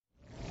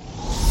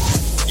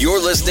You're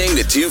listening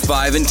to 2,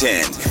 5, and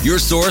 10, your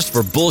source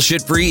for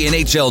bullshit-free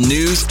NHL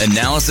news,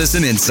 analysis,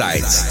 and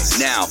insights.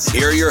 Now,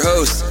 here are your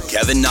hosts,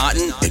 Kevin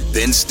Naughton and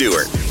Ben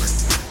Stewart.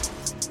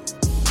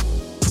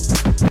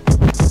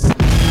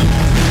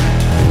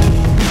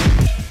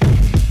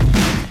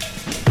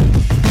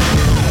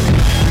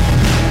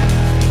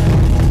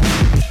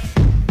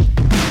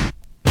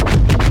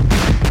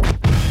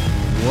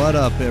 What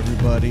up,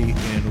 everybody,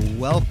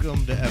 and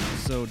welcome to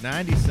episode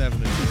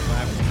 97 of 2,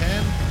 5, and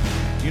 10.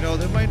 You know,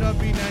 there might not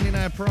be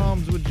 99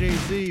 problems with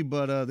Jay-Z,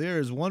 but there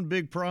is one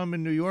big problem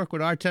in New York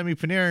with Artemi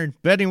Panarin.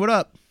 Benny, what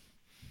up?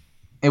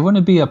 It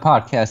wouldn't be a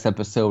podcast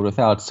episode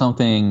without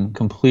something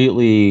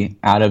completely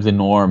out of the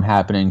norm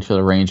happening to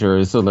the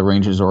Rangers or the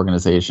Rangers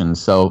organization.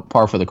 So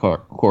par for the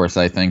course,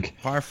 I think.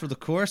 Par for the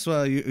course?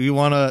 Well, you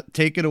want to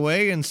take it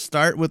away and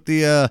start with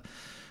the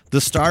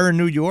star in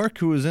New York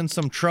who is in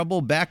some trouble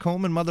back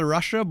home in Mother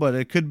Russia, but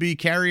it could be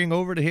carrying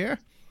over to here?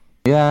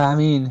 Yeah, I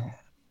mean,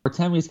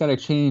 Artemi's got to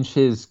change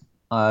his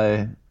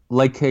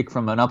leg kick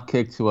from an up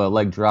kick to a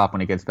leg drop when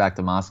he gets back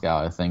to Moscow,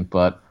 I think.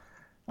 But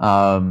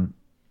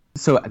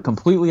so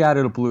completely out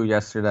of the blue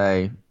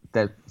yesterday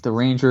that the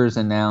Rangers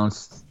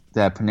announced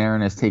that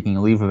Panarin is taking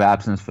a leave of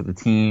absence for the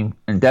team.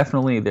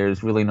 Indefinitely,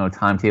 there's really no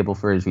timetable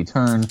for his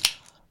return.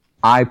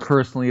 I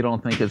personally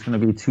don't think it's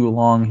going to be too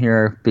long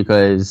here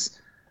because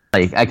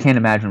I can't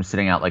imagine him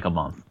sitting out like a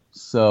month.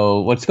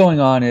 So what's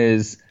going on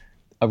is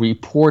a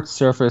report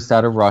surfaced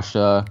out of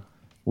Russia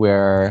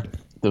where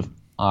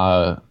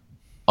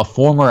a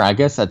former, I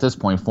guess at this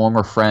point,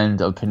 former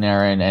friend of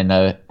Panarin and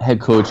a head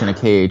coach in a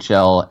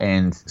KHL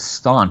and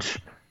staunch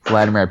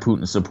Vladimir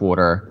Putin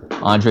supporter,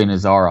 Andrei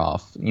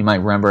Nazarov. You might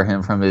remember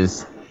him from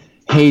his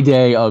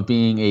heyday of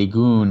being a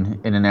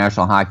goon in the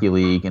National Hockey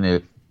League in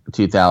the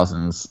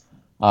 2000s.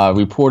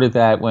 Reported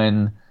that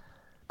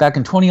back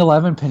in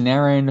 2011,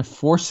 Panarin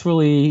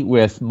forcefully,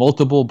 with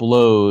multiple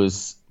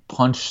blows,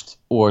 punched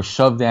or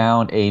shoved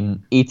down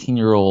an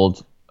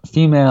 18-year-old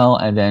female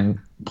and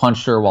then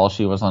punched her while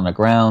she was on the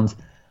ground.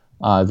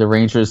 The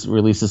Rangers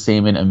released a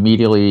statement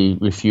immediately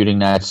refuting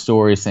that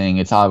story, saying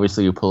it's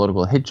obviously a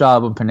political hit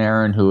job of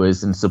Panarin, who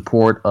is in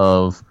support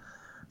of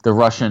the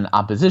Russian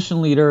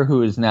opposition leader,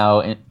 who is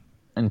now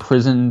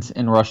imprisoned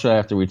in Russia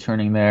after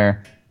returning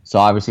there. So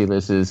obviously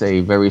this is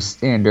a very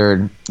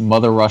standard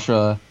Mother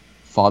Russia,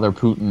 Father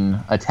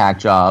Putin attack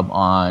job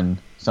on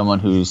someone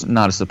who's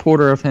not a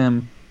supporter of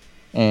him,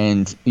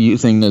 and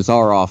using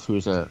Nazarov,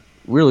 who's a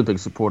really big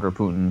supporter of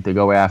Putin, to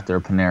go after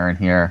Panarin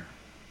here.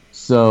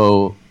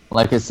 So,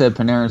 like I said,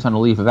 Panarin's on a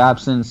leave of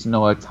absence,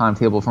 no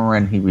timetable for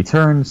when he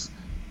returns,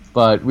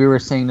 but we were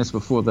saying this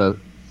before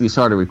we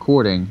started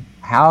recording.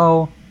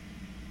 How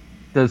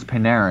does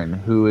Panarin,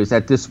 who is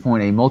at this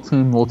point a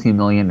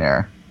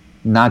multi-millionaire,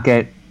 not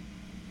get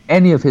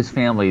any of his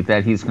family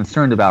that he's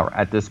concerned about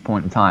at this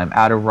point in time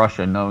out of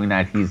Russia, knowing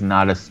that he's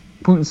not a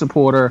Putin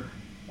supporter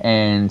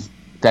and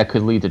that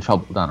could lead to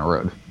trouble down the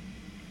road?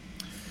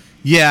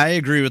 Yeah, I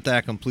agree with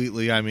that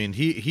completely. I mean,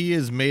 he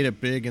has made it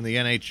big in the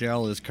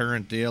NHL. His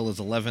current deal is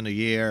 $11 a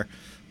year,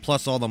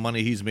 plus all the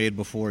money he's made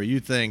before. You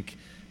think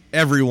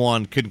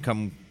everyone can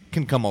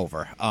come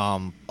over.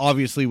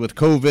 Obviously, with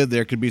COVID,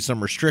 there could be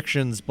some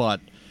restrictions, but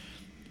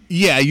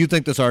yeah, you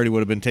think this already would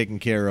have been taken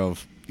care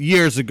of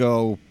years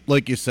ago,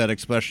 like you said,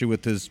 especially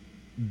with his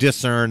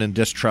discern and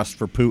distrust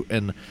for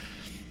Putin.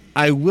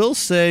 I will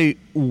say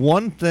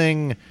one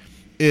thing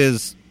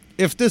is,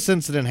 if this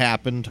incident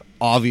happened,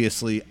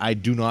 obviously I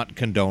do not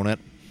condone it.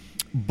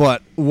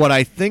 But what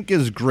I think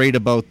is great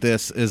about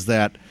this is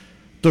that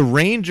the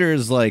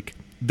Rangers,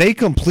 they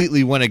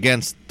completely went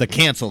against the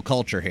cancel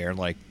culture here.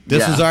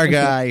 This is our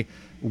guy.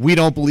 We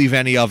don't believe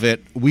any of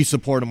it. We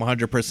support him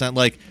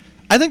 100%.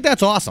 I think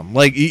that's awesome.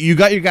 You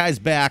got your guys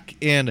back,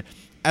 and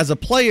as a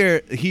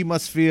player, he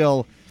must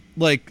feel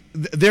like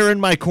they're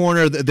in my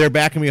corner. They're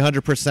backing me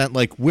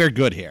 100%. We're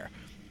good here.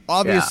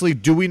 Obviously,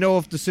 do we know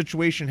if the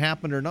situation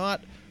happened or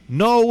not?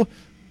 No.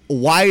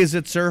 Why is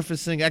it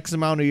surfacing X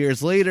amount of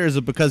years later? Is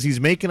it because he's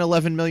making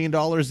 $11 million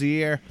a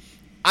year?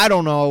 I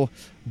don't know,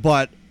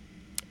 but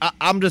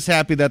I'm just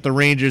happy that the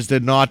Rangers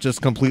did not just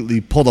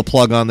completely pull the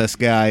plug on this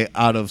guy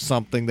out of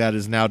something that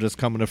is now just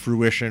coming to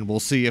fruition.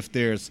 We'll see if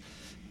there's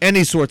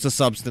any sorts of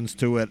substance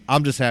to it.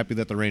 I'm just happy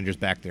that the Rangers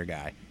backed their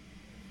guy.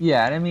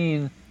 Yeah, and I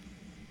mean,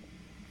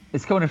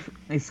 it's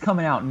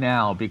coming out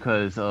now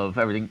because of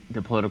everything,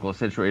 the political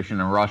situation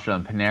in Russia,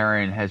 and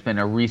Panarin has been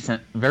a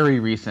very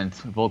recent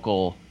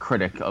vocal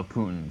critic of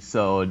Putin.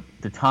 So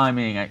the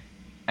timing,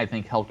 I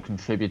think, helped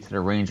contribute to the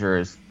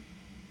Rangers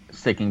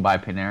sticking by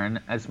Panarin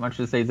as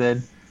much as they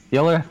did. The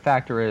other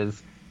factor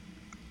is,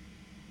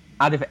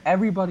 out of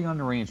everybody on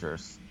the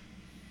Rangers,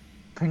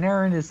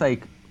 Panarin is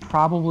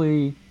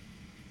probably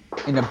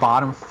in the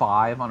bottom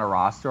 5 on a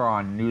roster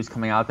on news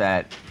coming out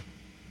that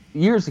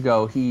years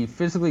ago he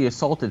physically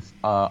assaulted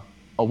a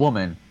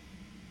woman.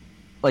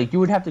 You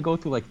would have to go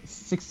through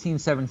 16,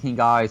 17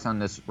 guys on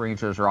this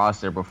Rangers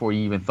roster before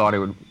you even thought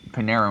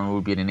Panarin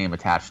would be the name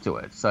attached to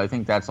it. So I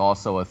think that's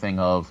also a thing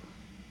of,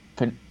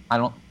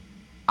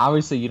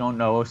 obviously you don't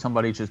know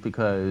somebody just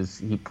because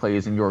he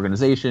plays in your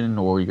organization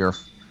or you're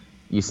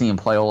you see him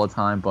play all the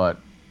time, but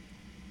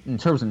in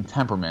terms of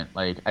temperament,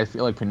 like I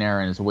feel like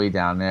Panarin is way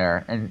down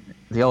there. And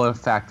the other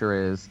factor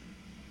is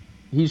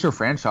he's your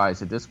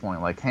franchise at this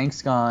point. Like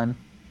Hank's gone.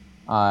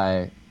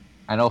 I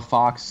know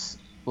Fox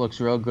looks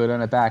real good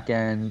on the back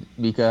end.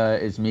 Mika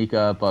is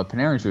Mika, but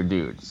Panarin's your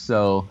dude.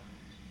 So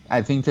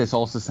I think this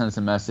also sends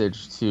a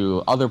message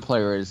to other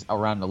players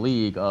around the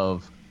league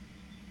of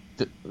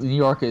New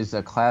York is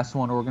a Class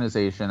 1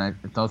 organization. I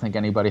don't think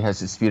anybody has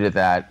disputed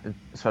that,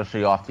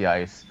 especially off the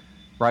ice.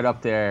 Right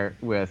up there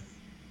with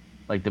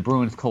like the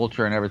Bruins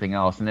culture and everything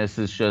else. And this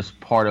is just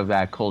part of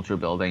that culture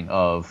building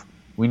of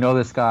we know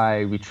this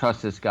guy, we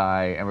trust this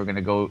guy, and we're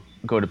going to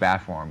go to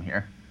bat for him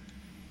here.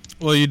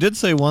 Well, you did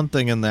say one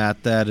thing in that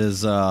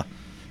is at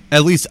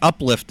least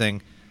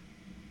uplifting.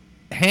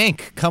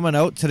 Hank coming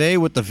out today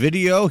with the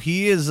video.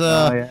 He is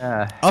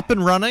up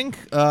and running.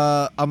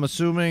 I'm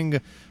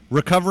assuming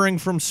recovering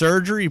from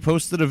surgery. He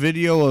posted a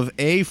video of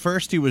A,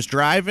 first he was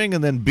driving,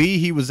 and then B,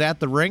 he was at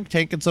the rink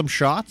taking some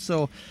shots.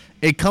 So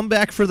a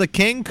comeback for the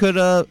King could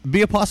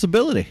be a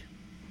possibility.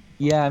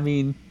 Yeah, I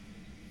mean,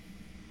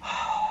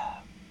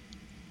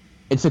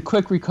 it's a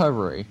quick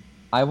recovery.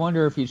 I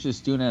wonder if he's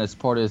just doing it as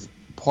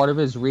part of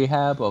his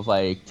rehab of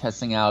like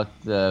testing out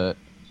the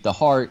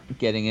heart,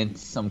 getting in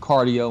some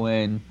cardio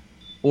in,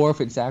 or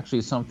if it's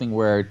actually something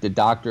where the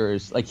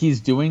doctors, like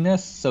he's doing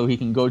this so he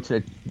can go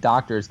to the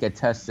doctors, get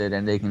tested,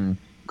 and they can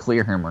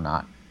clear him or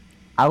not.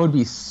 I would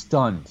be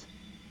stunned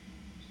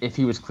if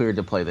he was cleared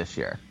to play this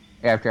year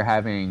after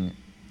having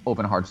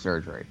open heart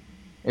surgery.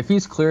 If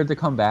he's cleared to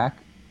come back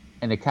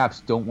and the Caps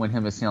don't win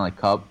him a Stanley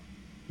Cup,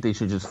 they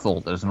should just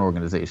fold as an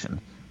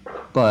organization.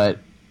 But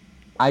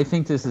I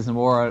think this is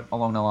more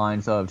along the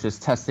lines of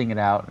just testing it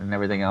out and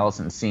everything else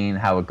and seeing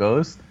how it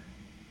goes.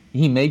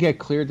 He may get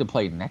cleared to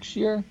play next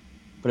year,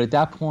 but at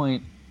that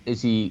point,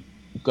 is he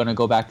going to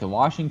go back to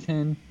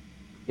Washington?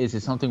 Is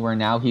it something where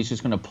now he's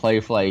just going to play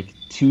for like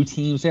 2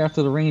 teams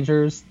after the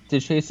Rangers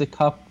to chase a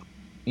cup?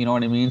 You know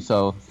what I mean?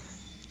 So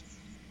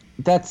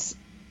that's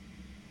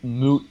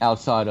moot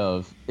outside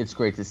of it's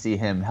great to see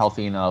him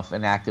healthy enough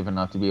and active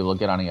enough to be able to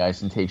get on the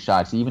ice and take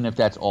shots, even if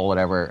that's all it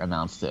ever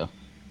amounts to.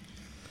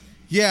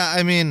 Yeah,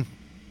 I mean,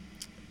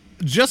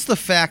 just the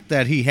fact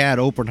that he had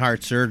open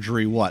heart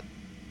surgery,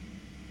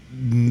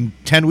 10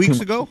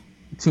 weeks ago?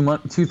 3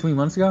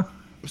 months ago?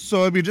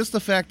 So, I mean, just the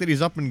fact that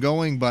he's up and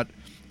going, but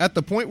at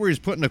the point where he's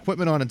putting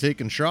equipment on and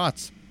taking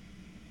shots,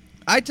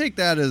 I take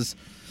that as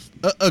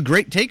a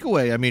great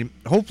takeaway. I mean,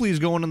 hopefully he's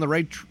going in the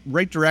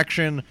right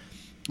direction.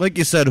 Like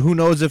you said, who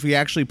knows if he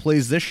actually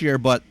plays this year,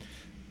 but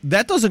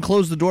that doesn't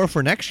close the door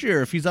for next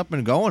year if he's up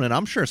and going, and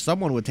I'm sure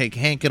someone would take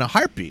Hank in a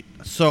heartbeat.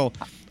 So,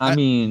 I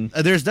mean,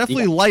 there's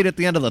definitely light at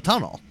the end of the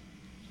tunnel.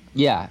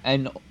 Yeah,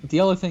 and the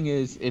other thing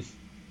is, if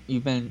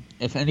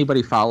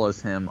anybody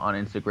follows him on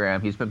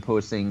Instagram, he's been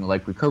posting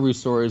like recovery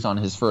stories on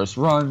his first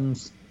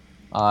runs,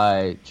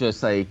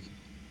 just like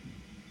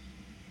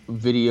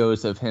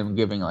videos of him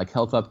giving like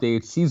health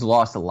updates. He's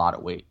lost a lot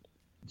of weight,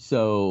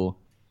 so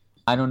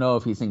I don't know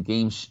if he's in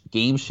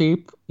game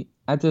shape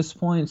at this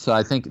point. So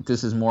I think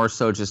this is more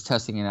so just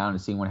testing it out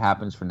and seeing what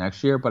happens for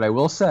next year. But I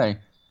will say,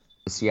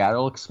 the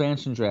Seattle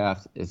expansion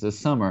draft is this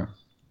summer.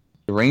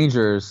 The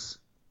Rangers,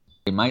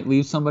 they might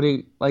leave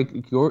somebody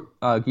like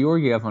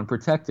Georgiev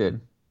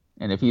unprotected.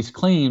 And if he's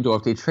claimed or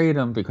if they trade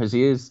him because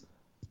he is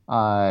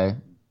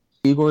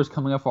Igor's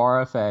coming up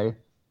for RFA,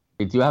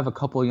 they do have a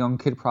couple of young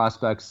kid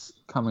prospects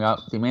coming up.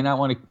 They may not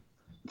want to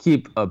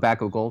keep a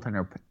backup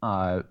goaltender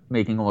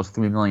making almost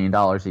 $3 million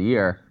a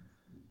year.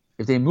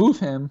 If they move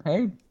him,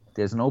 hey,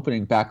 there's an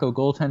opening backup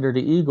goaltender to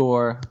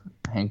Igor.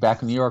 Hank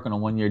back in New York on a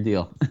 1-year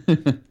deal.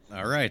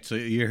 All right, so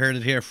you heard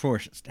it here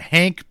first.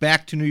 Hank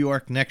back to New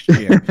York next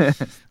year.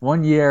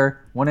 1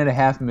 year,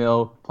 $1.5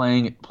 million,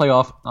 playing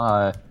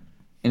playoff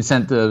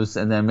incentives,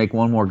 and then make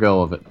one more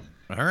go of it.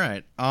 All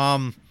right.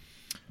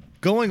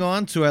 Going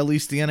on to at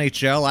least the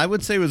NHL, I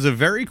would say it was a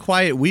very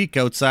quiet week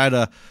outside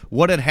of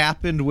what had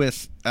happened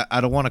with,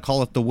 I don't want to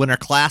call it the Winter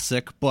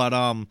Classic, but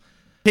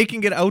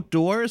taking it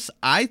outdoors.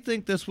 I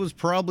think this was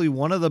probably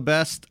one of the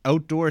best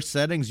outdoor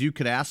settings you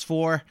could ask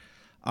for.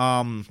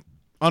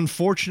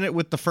 Unfortunate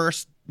with the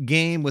first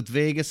game with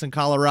Vegas and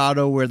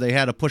Colorado where they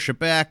had to push it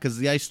back because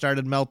the ice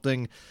started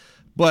melting.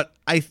 But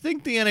I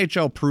think the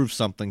NHL proved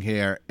something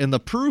here, and the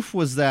proof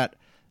was that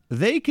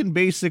they can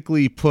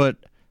basically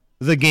put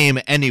the game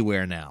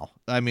anywhere now.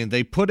 I mean,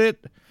 they put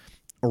it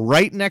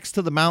right next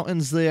to the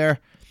mountains there.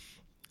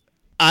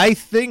 I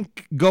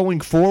think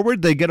going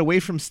forward, they get away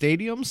from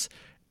stadiums,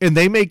 and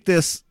they make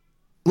this...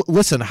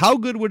 Listen, how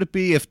good would it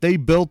be if they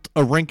built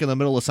a rink in the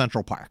middle of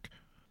Central Park?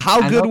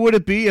 How good would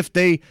it be if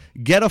they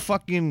get a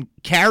fucking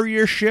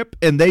carrier ship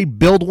and they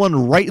build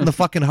one right in the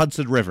fucking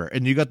Hudson River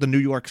and you got the New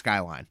York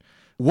skyline?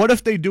 What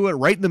if they do it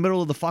right in the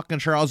middle of the fucking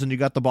Charles and you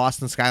got the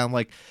Boston skyline?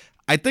 Like,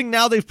 I think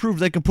now they've proved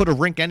they can put a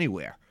rink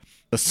anywhere.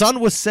 The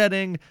sun was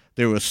setting.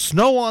 There was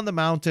snow on the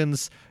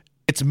mountains.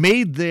 It's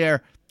made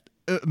there.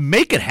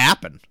 Make it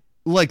happen.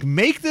 Like,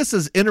 make this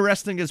as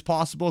interesting as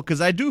possible,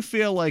 because I do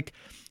feel like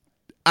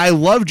I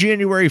love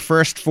January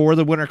 1st for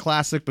the Winter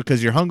Classic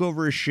because you're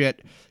hungover as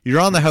shit.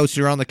 You're on the house,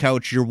 you're on the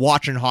couch, you're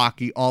watching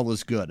hockey, all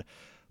is good.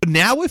 But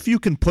now if you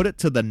can put it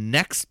to the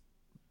next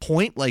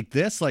point like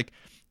this, like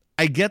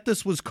I get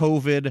this was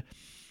COVID.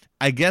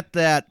 I get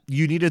that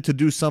you needed to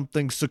do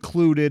something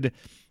secluded.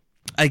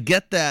 I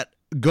get that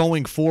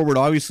going forward,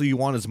 obviously you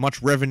want as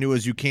much revenue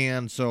as you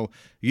can, so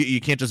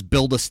you can't just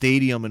build a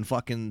stadium in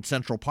fucking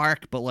Central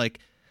Park, but like,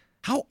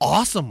 how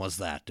awesome was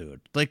that, dude?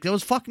 Like, that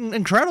was fucking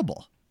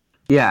incredible.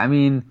 Yeah, I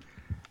mean,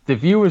 the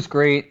view was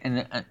great,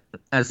 and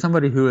as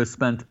somebody who has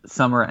spent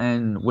summer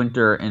and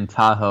winter in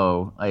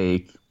Tahoe,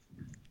 like,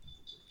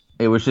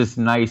 it was just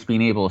nice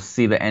being able to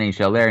see the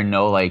NHL there and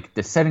know, like,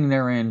 the setting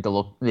they're in,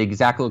 the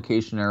exact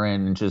location they're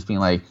in, and just being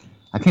like,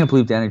 I can't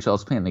believe the NHL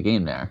is playing the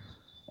game there.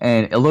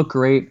 And it looked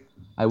great.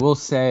 I will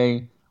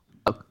say,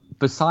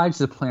 besides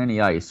the play on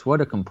the ice,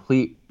 what a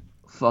complete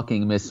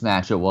fucking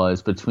mismatch it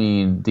was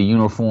between the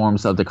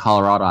uniforms of the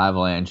Colorado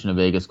Avalanche and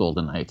the Vegas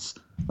Golden Knights.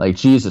 Like,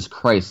 Jesus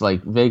Christ,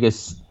 like,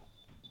 Vegas,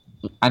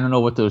 I don't know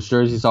what those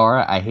jerseys are.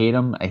 I hate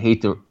them. I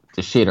hate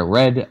the shade of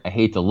red. I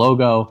hate the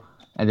logo.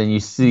 And then you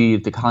see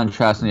the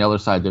contrast on the other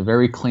side. They're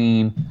very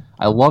clean.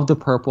 I love the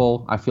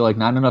purple. I feel like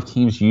not enough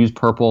teams use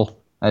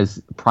purple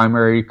as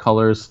primary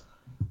colors,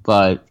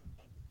 but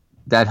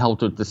that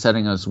helped with the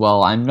setting as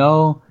well. I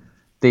know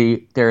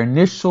their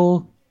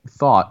initial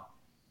thought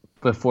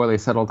before they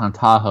settled on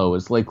Tahoe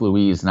was Lake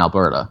Louise in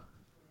Alberta.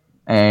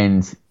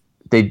 And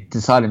they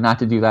decided not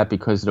to do that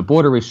because of the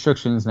border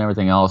restrictions and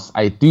everything else.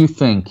 I do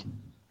think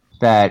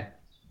that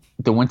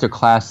the Winter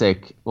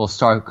Classic will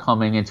start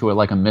coming into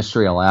like a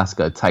Mystery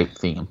Alaska type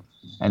theme.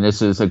 And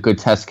this is a good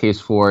test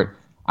case for it.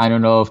 I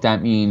don't know if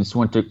that means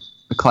Winter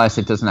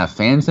Classic doesn't have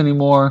fans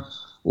anymore,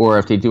 or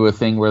if they do a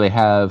thing where they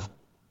have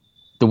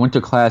the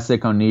Winter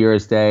Classic on New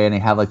Year's Day and they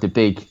have like the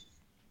big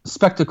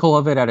spectacle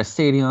of it at a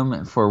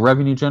stadium for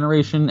revenue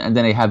generation, and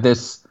then they have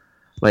this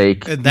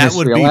like and that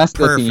would be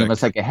Alaska perfect. theme.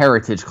 It's like a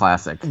heritage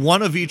classic.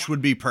 One of each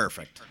would be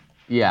perfect.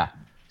 Yeah.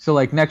 So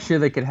like next year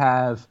they could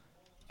have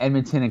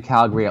Edmonton and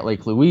Calgary at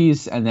Lake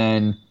Louise, and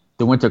then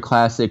the Winter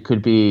Classic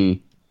could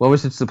be, what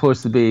was it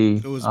supposed to be?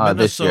 It was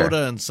this year?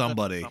 Minnesota and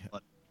somebody.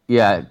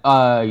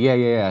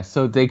 Yeah.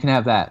 So they can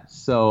have that.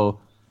 So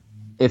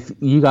if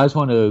you guys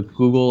want to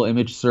Google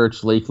image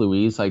search Lake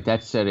Louise, like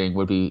that setting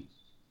would be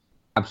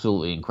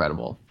absolutely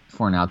incredible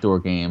for an outdoor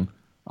game.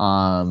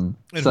 And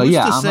so who's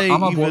yeah, to say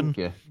I'm on board with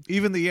you.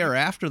 Even the year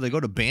after they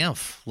go to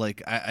Banff,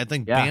 like I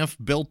think Banff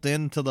built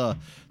into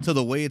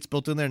the way it's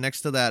built in there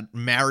next to that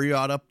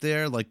Marriott up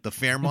there, like the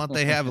Fairmont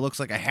they have, it looks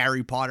like a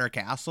Harry Potter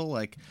castle.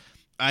 Like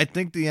I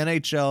think the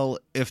NHL,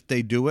 if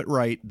they do it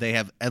right, they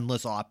have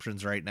endless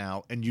options right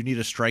now, and you need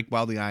to strike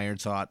while the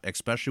iron's hot,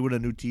 especially with a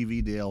new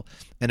TV deal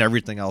and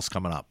everything else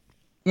coming up.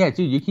 Yeah,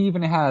 dude, you can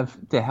even have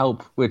to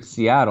help with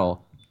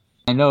Seattle.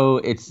 I know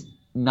it's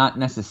not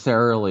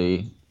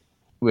necessarily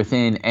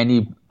within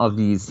any of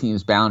these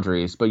teams'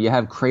 boundaries, but you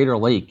have Crater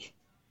Lake.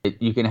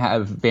 You can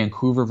have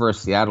Vancouver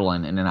versus Seattle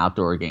in an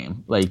outdoor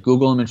game. Like,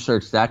 Google image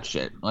search that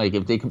shit. Like,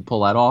 if they can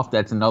pull that off,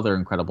 that's another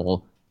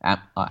incredible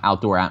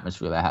outdoor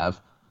atmosphere they have.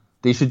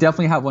 They should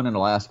definitely have one in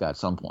Alaska at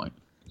some point.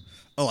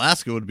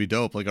 Alaska would be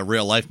dope, like a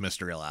real-life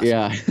Mystery Alaska.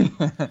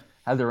 Yeah.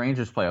 Have the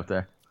Rangers play up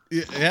there.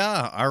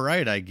 Yeah, all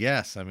right, I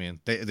guess. I mean,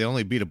 they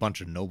only beat a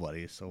bunch of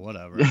nobodies, so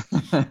whatever.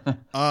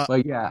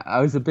 But yeah, I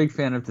was a big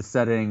fan of the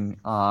setting.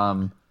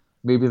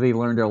 Maybe they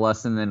learned their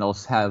lesson and they'll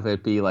have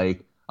it be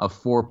like a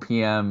 4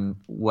 p.m.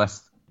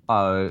 West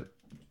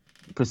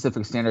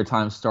Pacific Standard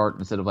Time start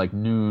instead of like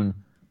noon,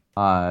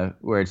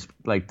 where it's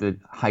like the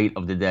height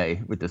of the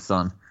day with the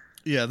sun.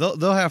 Yeah,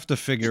 they'll have to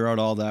figure out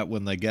all that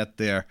when they get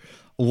there.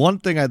 One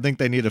thing I think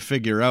they need to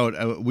figure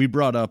out, we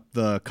brought up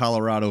the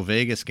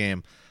Colorado-Vegas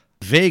game.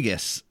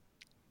 Vegas,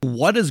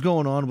 what is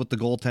going on with the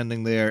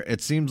goaltending there?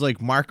 It seems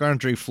like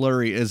Marc-Andre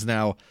Fleury is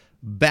now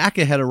back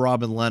ahead of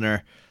Robin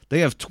Lehner. They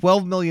have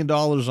 $12 million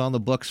on the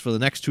books for the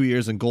next 2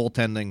 years in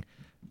goaltending.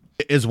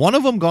 Is one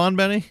of them gone,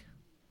 Benny?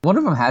 One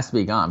of them has to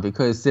be gone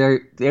because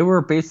they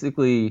were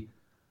basically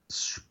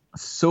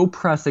so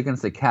pressed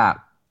against the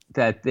cap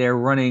that they're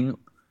running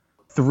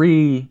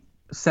 3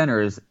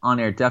 centers on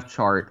their depth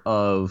chart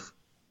of,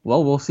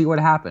 well, we'll see what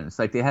happens.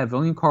 Like, they have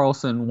William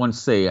Karlsson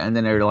 1C, and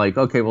then they're like,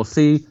 okay, we'll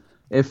see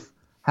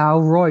how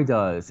Roy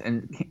does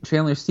and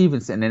Chandler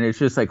Stevenson, and it's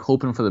just like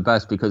hoping for the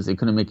best because they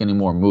couldn't make any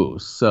more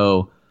moves.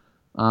 So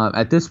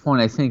at this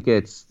point, I think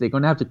they're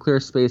going to have to clear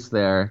space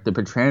there. The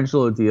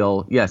Pietrangelo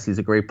deal, yes, he's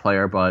a great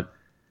player, but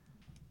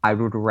I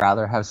would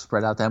rather have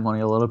spread out that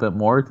money a little bit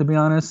more, to be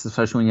honest,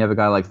 especially when you have a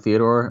guy like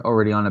Theodore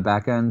already on the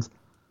back end.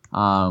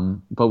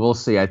 But we'll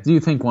see. I do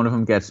think one of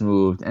them gets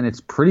moved, and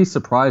it's pretty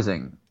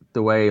surprising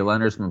the way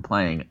Leonard's been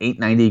playing.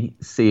 .890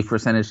 save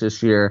percentage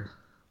this year.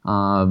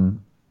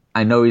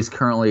 I know he's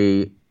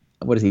currently,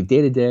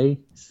 day-to-day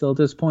still at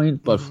this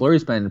point, but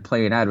Fleury's been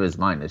playing out of his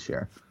mind this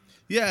year.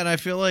 Yeah, and I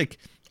feel like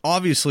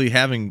obviously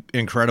having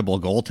incredible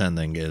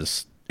goaltending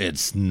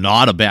it's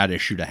not a bad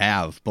issue to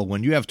have, but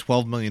when you have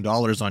 $12 million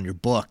on your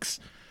books,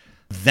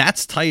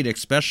 that's tight,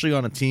 especially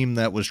on a team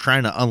that was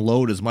trying to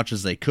unload as much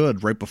as they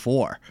could right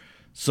before.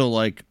 So,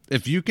 like,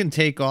 if you can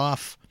take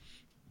off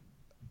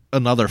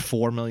another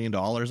 $4 million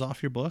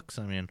off your books,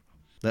 I mean,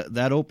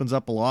 that opens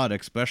up a lot,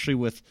 especially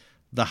with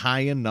the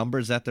high-end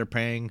numbers that they're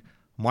paying.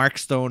 Mark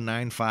Stone,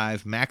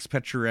 9.5, Max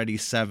Pacioretty,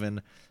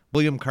 7,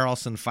 William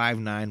Karlsson,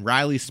 5.9,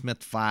 Riley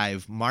Smith,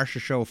 5, Marcia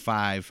Show,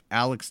 5,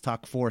 Alex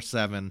Tuck,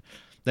 4.7.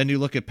 Then you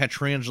look at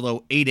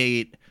Pietrangelo,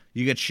 8.8.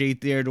 You get Shea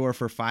Theodore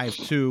for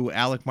 5.2,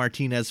 Alec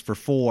Martinez for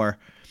 4,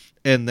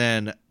 and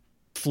then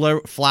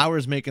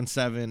Flowers making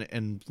 7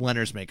 and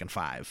Leonard's making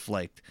 5.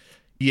 Like,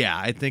 yeah,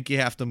 I think you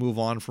have to move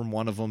on from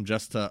one of them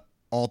just to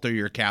alter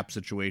your cap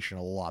situation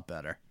a lot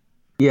better.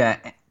 Yeah,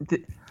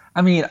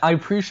 I mean, I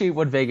appreciate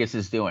what Vegas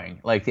is doing.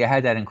 Like, they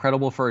had that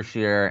incredible first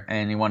year,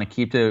 and you want to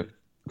keep the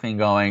thing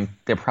going.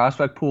 Their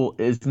prospect pool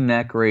isn't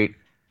that great.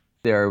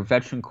 Their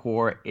veteran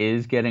core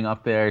is getting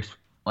up there.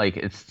 Like,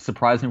 it's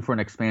surprising for an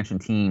expansion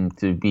team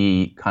to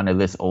be kind of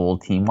this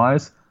old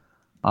team-wise.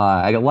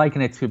 I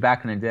liken it to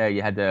back in the day,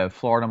 you had the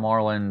Florida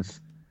Marlins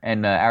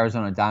and the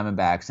Arizona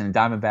Diamondbacks. And the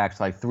Diamondbacks,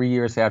 like 3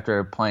 years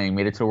after playing,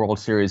 made it to the World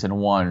Series and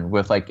won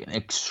with like an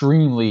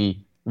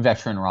extremely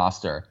veteran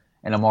roster.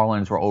 And the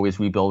Marlins were always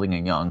rebuilding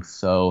and young.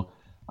 So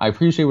I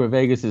appreciate what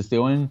Vegas is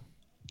doing.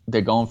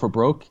 They're going for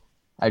broke.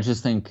 I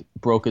just think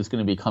broke is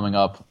going to be coming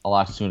up a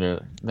lot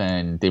sooner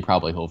than they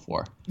probably hope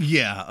for.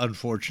 Yeah,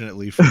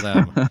 unfortunately for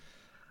them.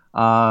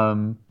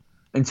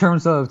 In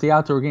terms of the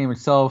outdoor game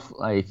itself,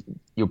 like,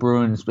 your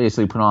Bruins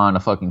basically put on a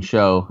fucking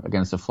show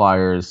against the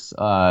Flyers.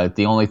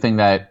 The only thing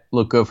that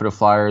looked good for the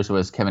Flyers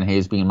was Kevin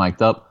Hayes being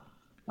mic'd up.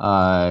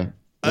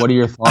 What are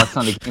your thoughts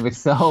on the game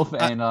itself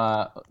and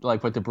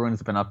like what the Bruins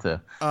have been up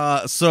to?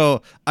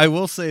 So I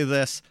will say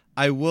this.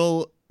 I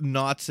will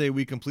not say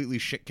we completely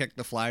shit-kicked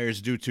the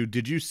Flyers due to,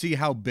 did you see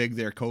how big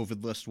their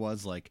COVID list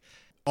was? Like,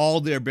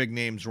 all their big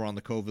names were on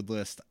the COVID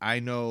list. I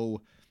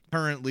know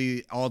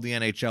currently all the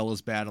NHL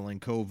is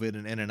battling COVID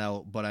and in and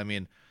out, but I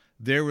mean,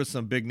 there was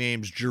some big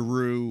names,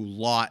 Giroux,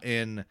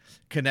 Lawton,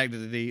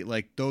 Connecticut.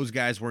 Like, those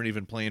guys weren't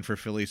even playing for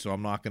Philly, so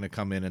I'm not going to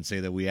come in and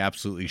say that we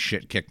absolutely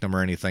shit-kicked them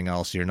or anything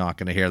else. You're not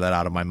going to hear that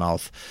out of my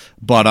mouth.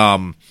 But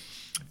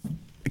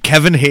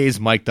Kevin Hayes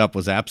mic'd up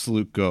was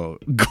absolute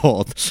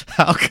gold.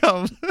 How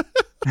come?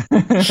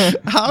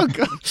 How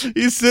come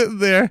he's sitting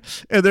there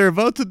and they're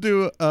about to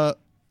do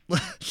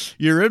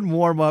you're in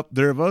warm-up.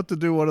 They're about to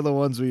do one of the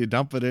ones where you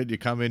dump it in, you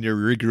come in, you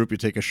regroup, you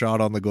take a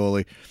shot on the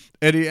goalie.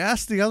 And he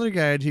asked the other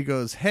guy, and he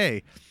goes,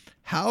 hey,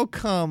 how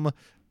come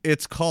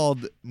it's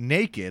called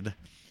naked,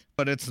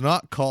 but it's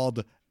not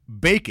called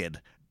baked?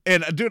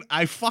 And, dude,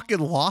 I fucking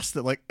lost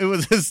it. Like, it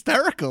was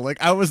hysterical.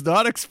 Like, I was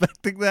not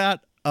expecting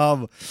that.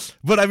 But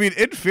I mean,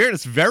 in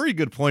fairness, very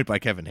good point by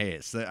Kevin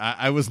Hayes.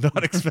 I was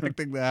not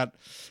expecting that.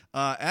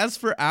 As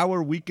for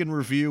our weekend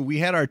review, we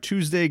had our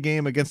Tuesday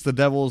game against the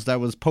Devils that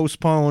was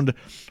postponed.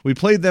 We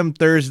played them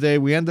Thursday.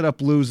 We ended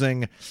up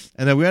losing,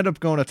 and then we ended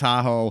up going to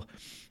Tahoe.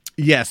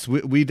 Yes,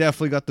 we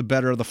definitely got the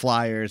better of the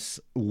Flyers.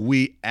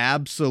 We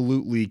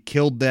absolutely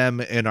killed them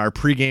in our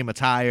pregame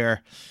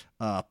attire.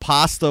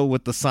 Pasta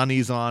with the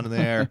sunnies on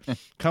there,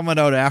 coming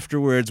out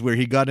afterwards where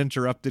he got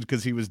interrupted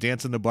because he was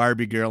dancing the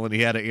Barbie girl and he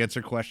had to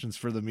answer questions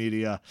for the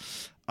media.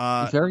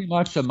 Very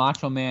much a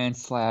Macho Man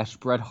 /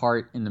 Bret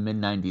Hart in the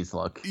mid-90s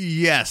look.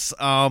 Yes.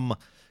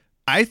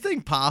 I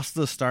think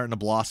Pasta's starting to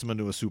blossom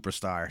into a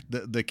superstar.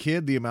 The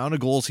kid, the amount of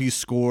goals he's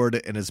scored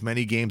in as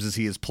many games as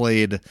he has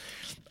played,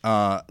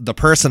 the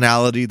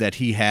personality that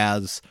he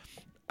has,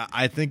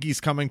 I think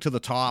he's coming to the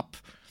top.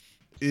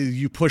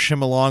 You push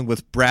him along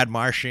with Brad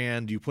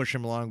Marchand, you push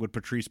him along with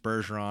Patrice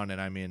Bergeron,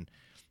 and I mean,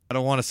 I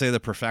don't want to say the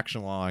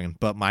perfection line,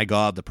 but my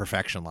God, the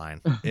perfection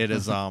line. It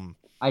is. I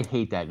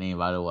hate that name,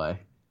 by the way.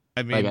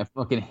 I mean, like, I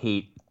fucking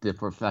hate the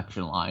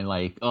perfection line.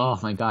 Like, oh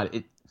my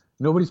God,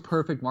 nobody's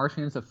perfect.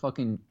 Marchand's a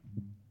fucking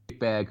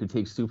bag who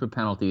takes stupid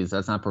penalties.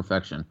 That's not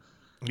perfection.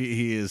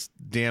 He is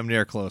damn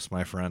near close,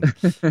 my friend.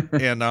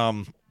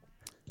 And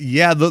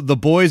yeah, the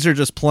boys are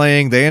just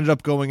playing. They ended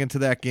up going into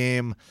that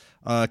game.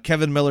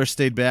 Kevin Miller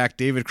stayed back.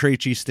 David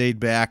Krejci stayed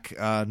back.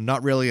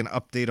 Not really an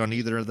update on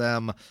either of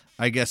them.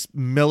 I guess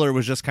Miller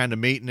was just kind of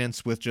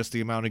maintenance with just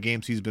the amount of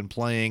games he's been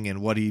playing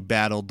and what he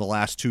battled the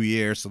last 2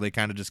 years, so they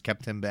kind of just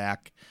kept him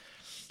back.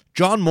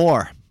 John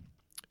Moore,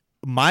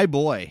 my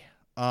boy.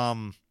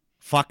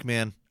 Fuck,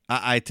 man.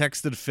 I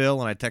texted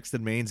Phil and I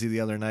texted Mainsy the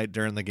other night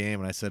during the game,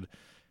 and I said,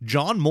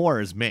 John Moore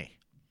is me.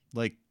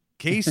 Like,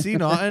 KC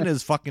Naughton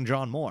is fucking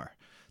John Moore.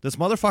 This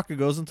motherfucker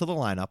goes into the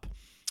lineup,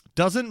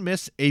 doesn't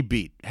miss a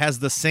beat, has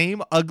the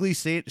same ugly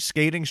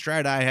skating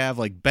stride I have,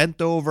 like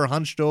bent over,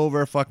 hunched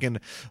over, fucking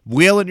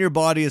wheeling your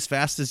body as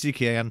fast as you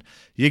can.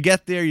 You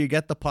get there, you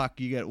get the puck,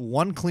 you get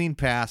one clean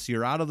pass,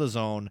 you're out of the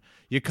zone,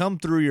 you come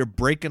through, you're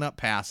breaking up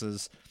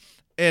passes,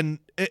 and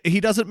he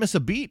doesn't miss a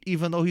beat,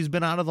 even though he's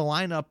been out of the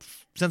lineup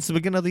since the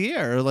beginning of the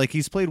year. Like,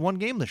 he's played one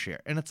game this year,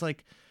 and it's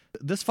like,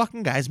 this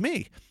fucking guy's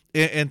me.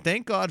 And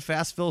thank God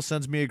Fast Phil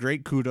sends me a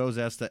great kudos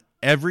as to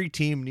every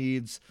team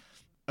needs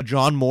a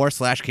John Moore /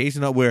 Casey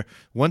Naughton, where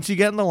once you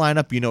get in the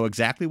lineup, you know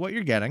exactly what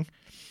you're getting,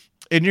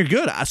 and you're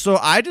good. So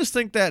I just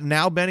think that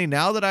now, Benny,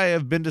 now that I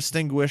have been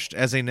distinguished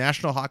as a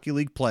National Hockey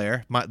League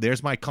player,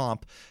 there's my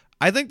comp,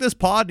 I think this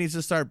pod needs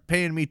to start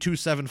paying me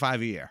 $275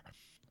 a year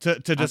to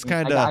just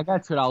kind of. I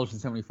got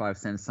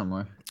 $2.75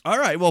 somewhere. All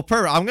right, well,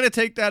 perfect. I'm gonna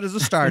take that as a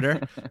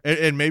starter,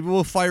 and maybe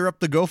we'll fire up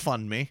the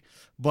GoFundMe.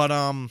 But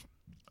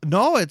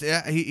no,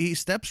 he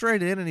steps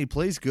right in and he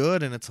plays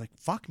good, and it's like,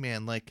 fuck,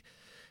 man, like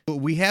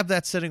we have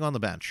that sitting on the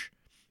bench.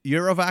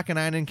 Eero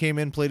Vakanainen came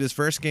in, played his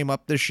first game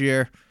up this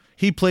year.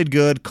 He played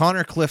good.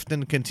 Connor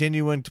Clifton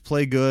continuing to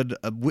play good,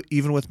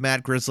 even with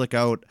Matt Grzelcyk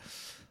out.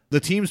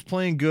 The team's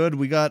playing good.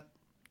 We got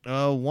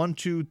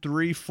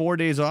 4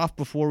 days off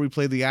before we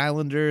play the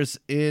Islanders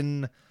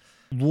in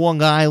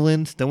Long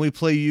Island. Then we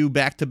play you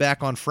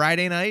back-to-back on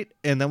Friday night,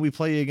 and then we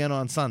play you again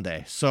on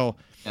Sunday. So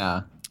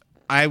yeah,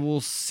 I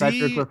will see.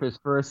 Frederic with his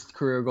first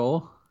career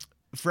goal.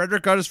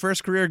 Frederic got his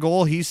first career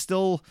goal. He's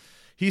still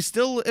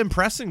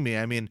impressing me.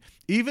 I mean,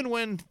 even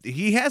when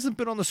he hasn't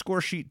been on the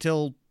score sheet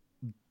till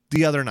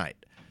the other night,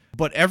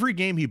 but every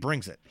game he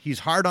brings it. He's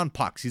hard on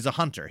pucks. He's a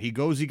hunter. He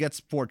goes, he gets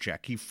forecheck.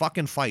 He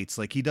fucking fights.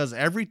 Like, he does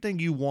everything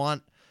you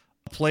want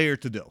a player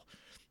to do.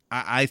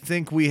 I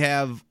think we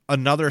have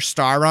another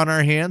star on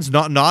our hands,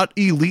 not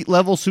elite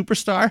level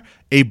superstar,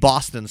 a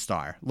Boston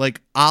star, like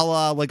a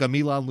la like a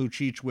Milan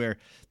Lucic, where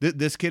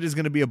this kid is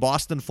going to be a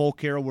Boston folk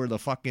hero where the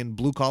fucking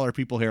blue collar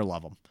people here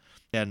love him.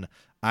 And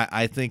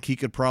I think he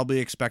could probably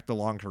expect a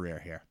long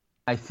career here.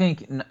 I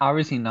think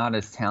obviously not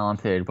as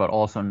talented, but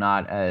also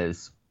not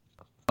as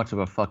much of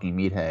a fucking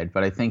meathead.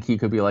 But I think he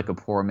could be like a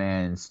poor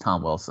man's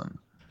Tom Wilson.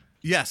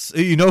 Yes.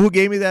 You know who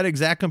gave me that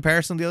exact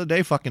comparison the other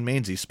day? Fucking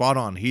Mainsy. Spot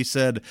on. He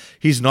said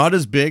he's not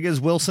as big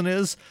as Wilson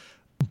is,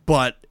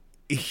 but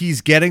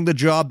he's getting the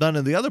job done.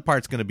 And the other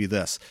part's going to be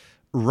this.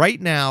 Right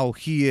now,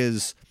 he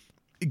is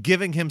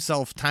giving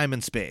himself time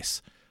and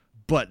space.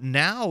 But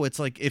now it's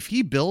like if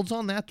he builds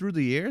on that through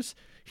the years,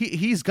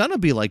 he's going to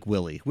be like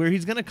Willie, where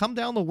he's going to come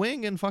down the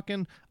wing and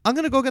fucking, I'm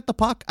going to go get the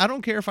puck. I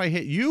don't care if I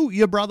hit you,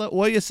 your brother,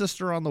 or your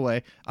sister on the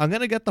way. I'm going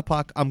to get the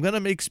puck. I'm going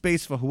to make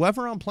space for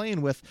whoever I'm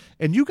playing with.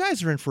 And you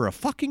guys are in for a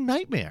fucking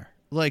nightmare.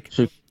 Like,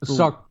 should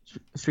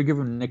give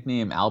him a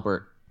nickname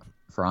Albert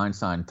for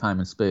Einstein, time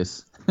and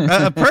space.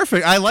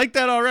 Perfect. I like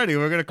that already.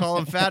 We're going to call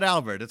him Fat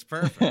Albert. It's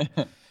perfect.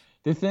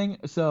 The thing,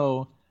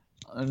 so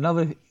an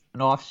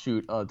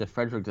offshoot of the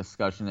Frederic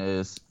discussion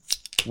is,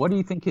 what do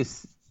you think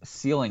his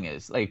ceiling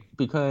is? Like,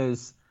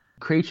 because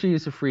Krejci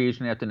is a free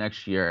agent after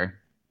next year.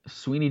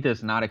 Sweeney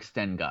does not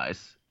extend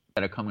guys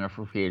that are coming up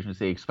for free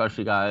agency,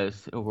 especially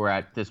guys who are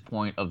at this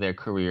point of their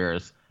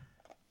careers.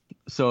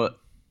 So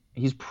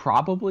he's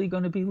probably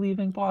going to be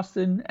leaving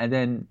Boston, and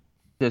then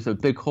there's a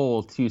big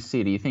hole to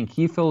see. Do you think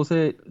he fills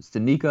it?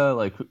 Stanika?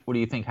 Like, what do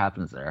you think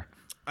happens there?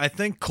 I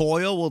think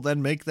Coyle will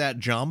then make that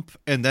jump,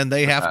 and then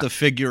they have to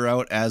figure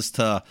out as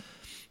to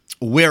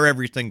where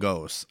everything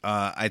goes.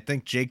 I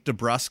think Jake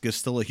DeBrusk is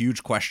still a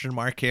huge question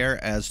mark here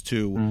as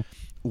to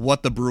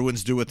what the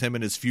Bruins do with him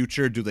in his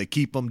future. Do they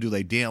keep him? Do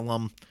they deal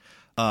him?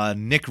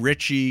 Nick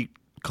Ritchie,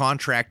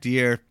 contract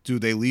year. Do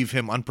they leave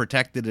him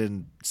unprotected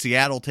and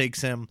Seattle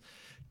takes him?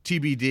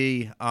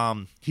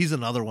 TBD. He's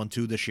another one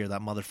too this year,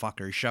 that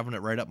motherfucker. He's shoving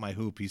it right up my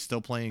hoop. He's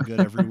still playing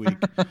good every week.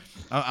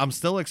 I'm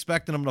still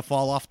expecting him to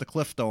fall off the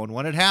cliff, though. And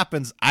when it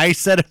happens, I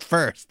said it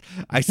first.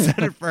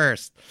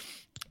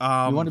 You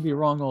want to be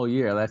wrong all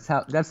year. That's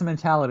the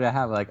mentality I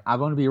have. Like, I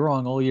want to be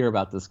wrong all year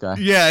about this guy.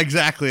 Yeah,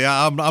 exactly.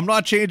 I'm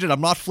not changing.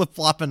 I'm not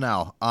flip-flopping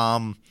now.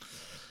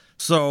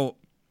 So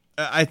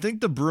I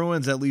think the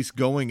Bruins, at least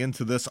going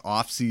into this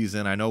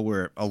offseason, I know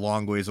we're a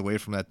long ways away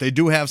from that. They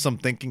do have some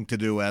thinking to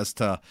do as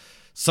to,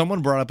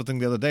 someone brought up a thing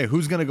the other day.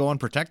 Who's going to go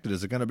unprotected?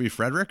 Is it going to be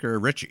Frederic or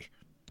Ritchie?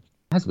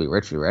 It has to be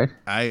Ritchie, right?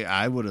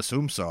 I would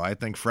assume so. I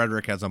think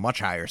Frederic has a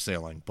much higher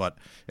ceiling, but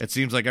it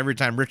seems like every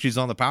time Ritchie's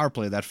on the power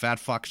play, that fat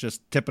fuck's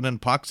just tipping in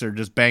pucks or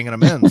just banging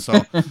them in.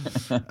 So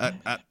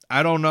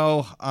I don't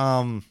know.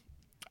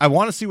 I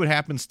want to see what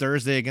happens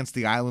Thursday against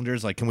the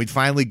Islanders. Like, can we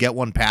finally get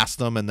one past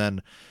them, and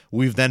then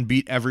we've then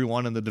beat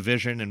everyone in the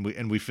division,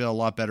 and we feel a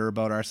lot better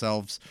about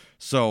ourselves.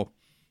 So,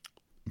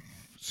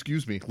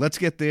 excuse me, let's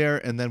get there,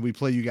 and then we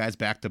play you guys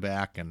back to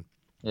back, and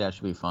yeah, it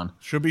should be fun.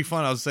 Should be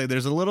fun. I was say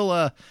there's a little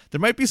there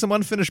might be some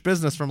unfinished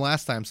business from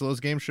last time, so those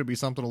games should be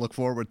something to look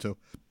forward to.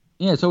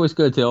 Yeah, it's always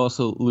good to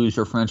also lose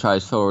your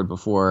franchise forward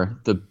before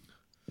the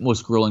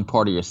most grueling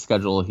part of your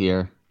schedule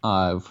here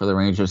for the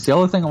Rangers. The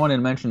other thing I wanted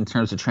to mention in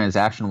terms of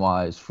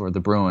transaction-wise for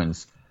the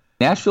Bruins,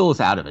 Nashville is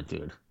out of it,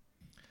 dude.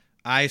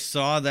 I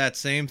saw that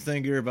same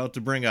thing you're about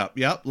to bring up.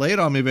 Yep, lay it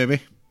on me,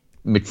 baby.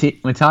 Mattias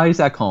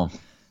Ekholm.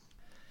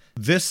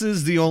 This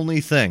is the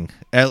only thing,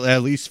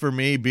 at least for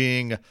me,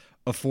 being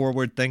a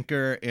forward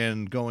thinker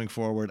and going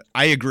forward.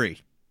 I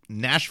agree.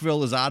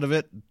 Nashville is out of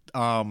it.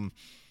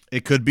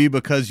 It could be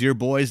because your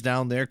boy's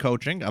down there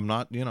coaching. I'm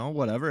not,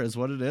 whatever is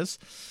what it is.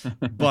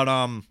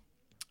 But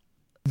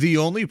the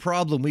only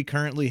problem we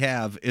currently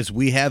have is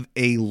we have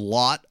a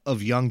lot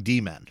of young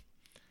D-men.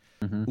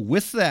 Mm-hmm.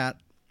 With that,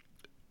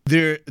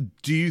 do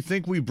you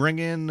think we bring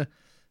in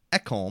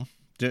Ekholm?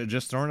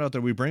 Just throwing it out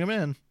there, we bring him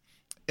in,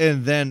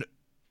 and then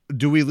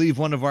do we leave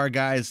one of our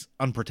guys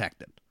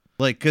unprotected?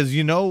 Like, because,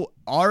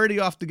 already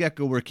off the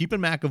get-go, we're keeping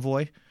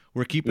McAvoy.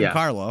 We're keeping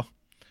Carlo.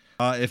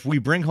 If we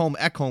bring home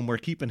Ekholm, we're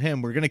keeping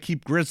him. We're going to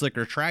keep Grzelcyk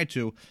or try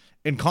to.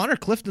 And Connor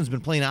Clifton's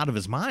been playing out of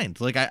his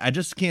mind. Like, I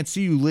just can't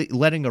see you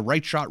letting a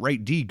right shot,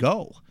 right D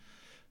go.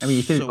 I mean,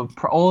 you could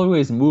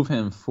always move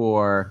him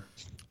for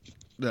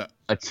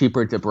a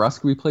cheaper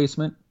DeBrusque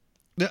replacement.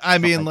 I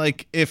mean,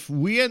 like, if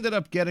we ended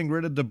up getting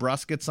rid of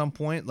DeBrusque at some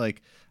point,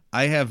 like,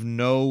 I have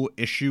no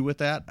issue with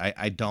that.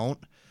 I don't.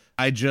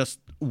 I just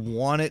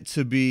want it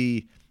to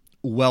be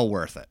well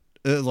worth it.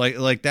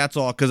 Like that's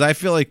all. Because I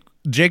feel like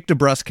Jake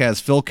DeBrusque has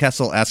Phil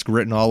Kessel-esque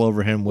written all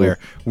over him, where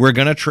we're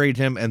going to trade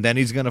him, and then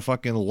he's going to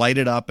fucking light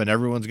it up, and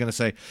everyone's going to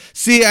say,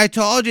 see, I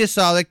told you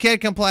so. The kid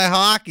can play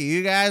hockey.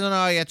 You guys don't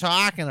know what you're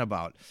talking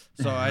about.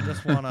 So I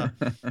just want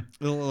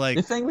to,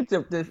 like...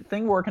 The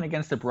thing working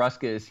against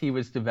DeBrusque is he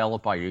was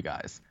developed by you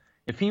guys.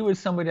 If he was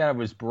somebody that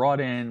was brought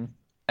in,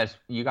 as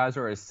you guys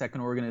are a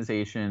second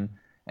organization,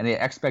 and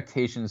the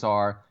expectations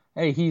are,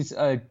 hey, he's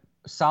a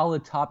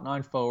solid top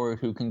 9 forward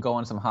who can go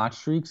on some hot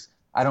streaks,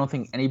 I don't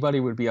think anybody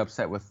would be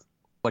upset with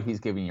what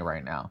he's giving you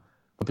right now.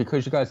 But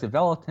because you guys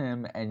developed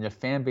him and the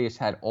fan base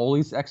had all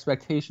these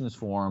expectations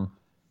for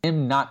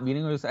him not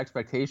meeting those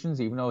expectations,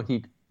 even though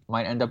he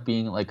might end up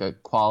being like a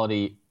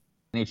quality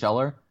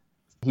NHLer,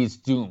 he's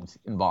doomed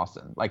in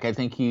Boston. Like, I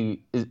think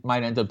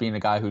might end up being a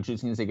guy who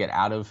just needs to get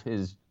out of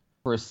his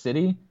first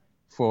city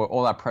for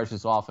all that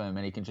pressure's off him,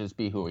 and he can just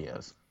be who he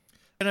is.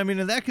 And I mean,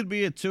 and that could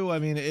be it too. I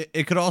mean,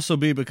 it could also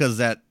be because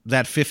that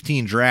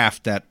 15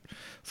 draft, that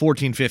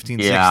 14, 15,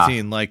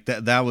 16, like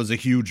that was a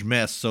huge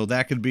miss. So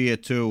that could be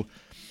it too.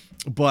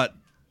 But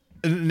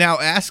now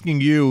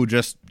asking you,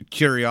 just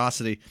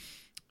curiosity,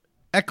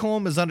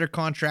 Ekholm is under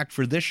contract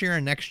for this year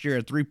and next year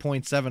at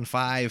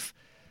 3.75,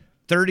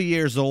 30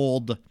 years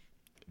old.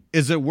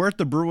 Is it worth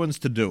the Bruins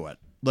to do it?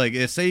 Like,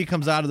 say he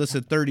comes out of this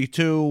at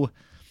 32,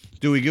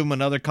 do we give him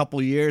another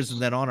couple years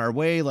and then on our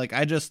way? Like,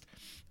 I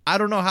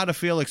don't know how to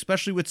feel,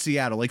 especially with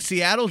Seattle. Like,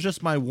 Seattle's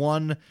just my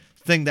one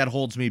thing that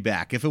holds me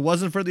back. If it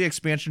wasn't for the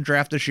expansion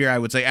draft this year, I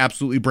would say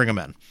absolutely bring him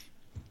in.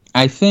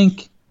 I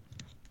think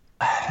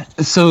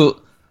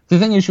so. The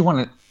thing is, you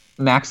want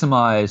to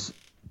maximize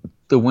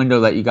the window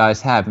that you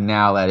guys have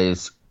now that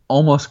is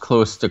almost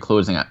close to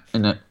closing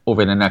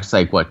over the next,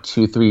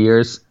 2-3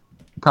 years,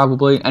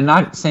 probably. And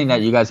not saying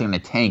that you guys are going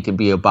to tank and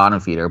be a bottom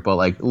feeder,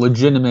 but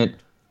legitimate,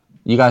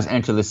 you guys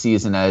enter the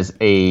season as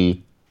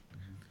a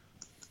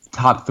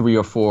top 3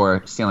 or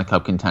 4 Stanley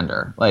Cup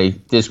contender.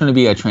 There's going to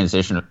be a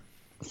transition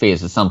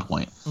phase at some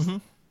point. Mm-hmm.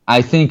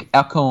 I think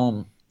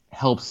Ekholm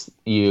helps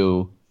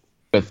you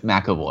with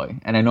McAvoy.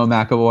 And I know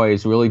McAvoy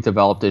has really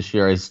developed this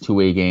year as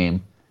two-way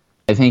game.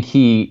 I think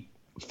he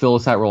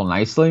fills that role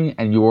nicely,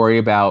 and you worry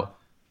about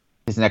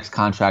his next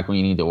contract when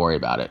you need to worry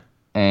about it.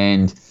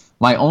 And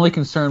my only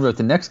concern with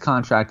the next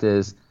contract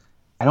is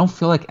I don't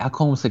feel like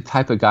Ekholm's the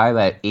type of guy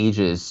that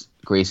ages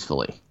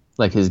gracefully,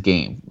 his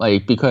game.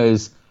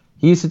 Because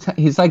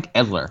he's like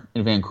Edler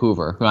in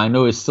Vancouver, who I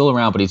know is still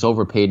around, but he's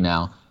overpaid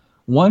now.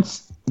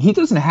 Once he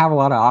doesn't have a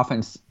lot of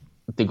offense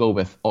to go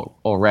with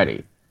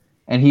already,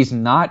 and he's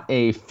not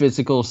a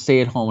physical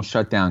stay-at-home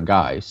shutdown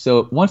guy.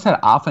 So once that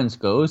offense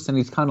goes, then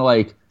he's kind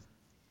of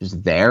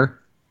just there,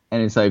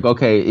 and it's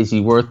okay, is he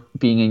worth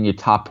being in your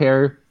top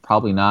pair?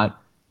 Probably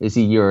not. Is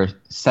he your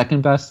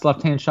second best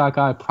left-hand shot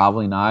guy?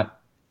 Probably not.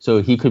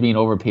 So he could be an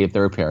overpaid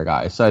third pair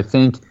guy. So I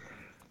think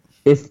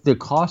if the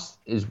cost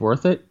is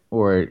worth it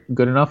or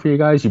good enough for you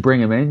guys, you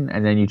bring him in,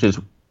 and then you just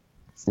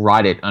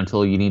ride it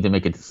until you need to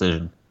make a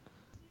decision.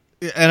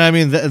 And I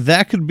mean,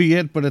 that could be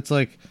it, but it's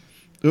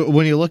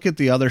when you look at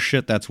the other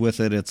shit that's with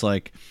it, it's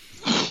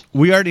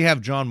we already have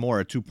John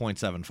Moore at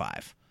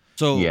 2.75.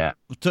 So yeah.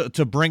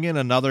 to bring in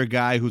another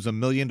guy who's $1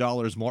 million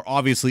more,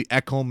 obviously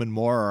Ekholm and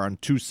Moore are on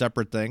two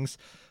separate things.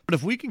 But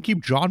if we can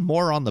keep John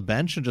Moore on the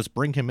bench and just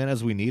bring him in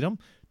as we need him,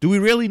 do we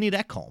really need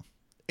Ekholm?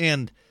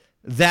 And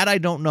that I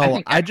don't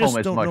know. I just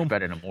don't know. Much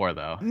better than Moore,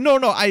 though. No,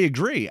 I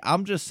agree.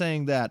 I'm just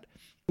saying that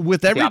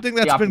with everything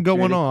that's been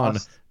going on,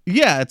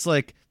 it's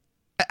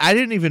I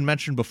didn't even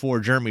mention before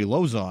Jeremy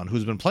Lauzon,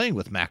 who's been playing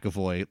with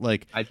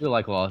McAvoy. I do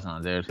like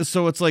Lauzon, dude.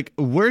 So it's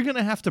we're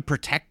gonna have to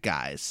protect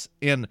guys,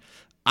 and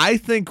I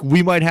think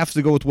we might have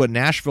to go with what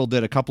Nashville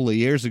did a couple of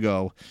years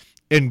ago,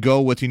 and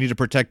go with you need to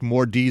protect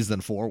more Ds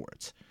than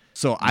forwards.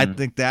 So I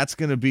think that's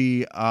gonna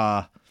be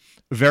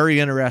very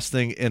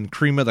interesting and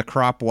cream of the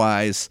crop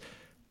wise.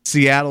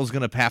 Seattle's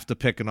gonna have to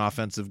pick an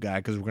offensive guy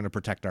because we're gonna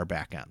protect our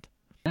back end.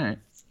 All right.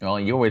 Well,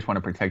 you always want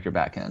to protect your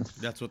back end.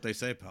 That's what they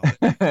say,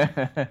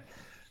 pal.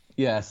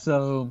 Yeah,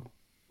 so,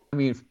 I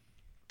mean,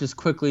 just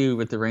quickly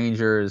with the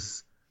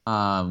Rangers,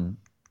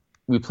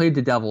 we played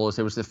the Devils.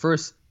 It was the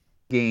first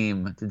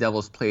game the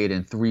Devils played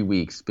in 3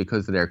 weeks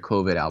because of their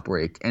COVID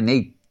outbreak, and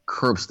they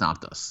curb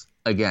stomped us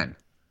again.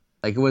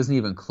 It wasn't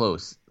even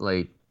close.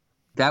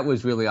 That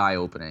was really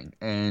eye-opening.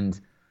 And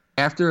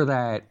after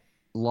that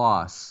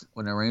loss,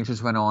 when the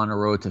Rangers went on a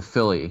road to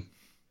Philly,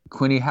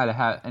 Quinny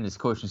and his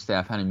coaching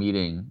staff had a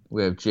meeting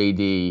with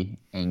JD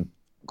and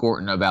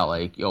Gorton about,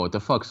 what the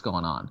fuck's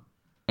going on?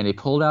 And they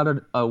pulled out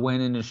a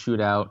win in the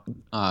shootout.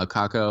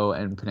 Kakko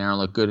and Panarin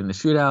looked good in the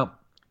shootout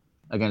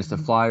against the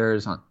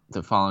Flyers on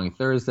the following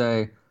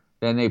Thursday.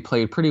 Then they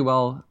played pretty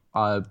well,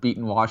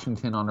 beating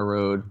Washington on the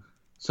road.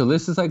 So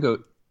this is like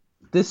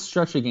this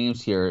stretch of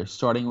games here,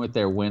 starting with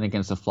their win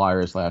against the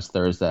Flyers last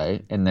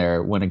Thursday and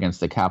their win against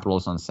the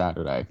Capitals on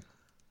Saturday,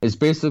 is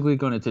basically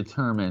going to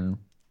determine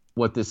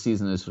what this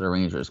season is for the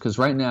Rangers. Because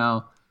right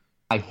now,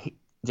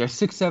 they're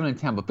 6, 7, and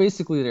 10, but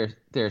basically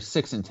they're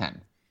 6 and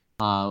 10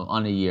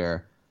 on the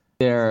year.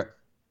 They're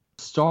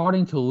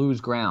starting to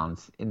lose ground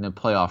in the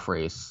playoff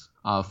race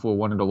for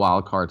one of the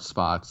wild card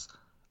spots,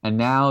 and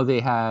now they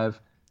have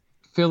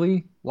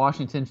Philly,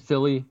 Washington,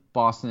 Philly,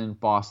 Boston,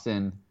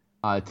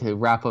 to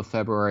wrap up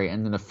February,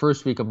 and then the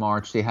first week of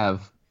March they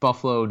have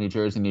Buffalo, New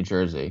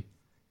Jersey.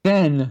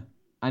 Then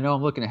I know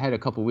I'm looking ahead a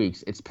couple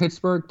weeks. It's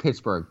Pittsburgh,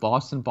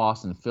 Boston,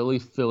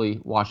 Philly,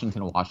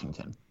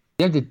 Washington.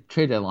 They have the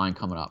trade deadline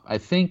coming up. I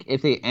think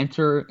if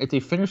they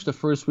finish the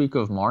first week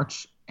of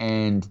March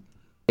and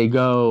they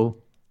go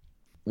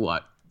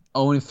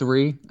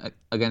 0-3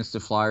 against the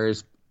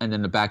Flyers and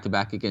then the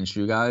back-to-back against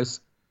you guys,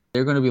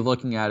 they're going to be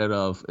looking at it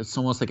it's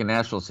almost like a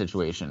Nashville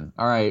situation.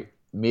 All right,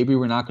 maybe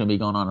we're not going to be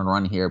going on a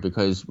run here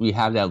because we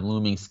have that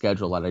looming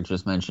schedule that I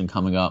just mentioned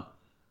coming up.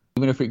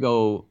 Even if we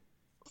go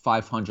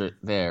 500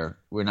 there,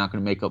 we're not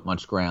going to make up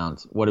much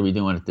ground. What are we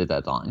doing at the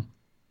deadline?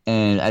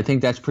 And I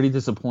think that's pretty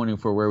disappointing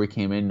for where we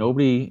came in.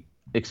 Nobody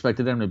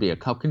expected them to be a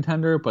cup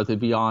contender, but to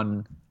be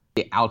on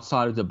the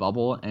outside of the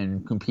bubble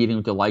and competing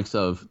with the likes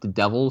of the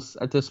Devils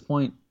at this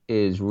point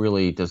is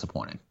really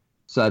disappointing.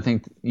 So I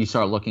think you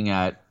start looking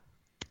at,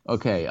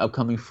 okay,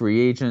 upcoming free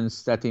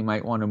agents that they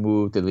might want to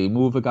move. Did they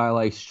move a guy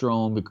like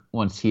Strome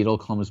once Heedle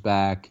comes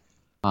back?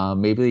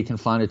 Maybe they can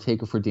find a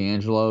taker for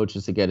D'Angelo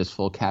just to get his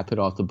full cap hit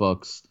off the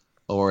books,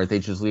 or they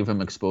just leave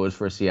him exposed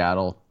for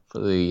Seattle for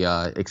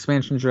the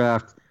expansion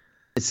draft.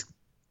 It's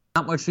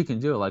not much you can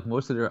do. Like,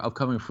 most of their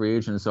upcoming free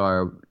agents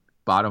are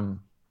bottom of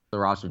the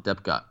roster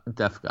depth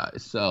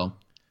guys. So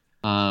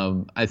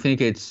I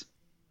think it's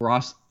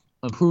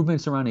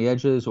improvements around the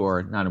edges,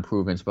 or not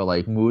improvements, but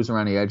like moves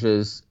around the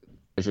edges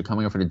as you're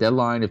coming up for the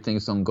deadline if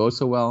things don't go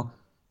so well.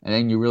 And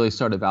then you really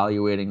start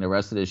evaluating the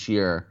rest of this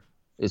year.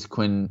 Is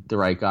Quinn the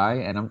right guy?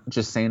 And I'm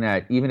just saying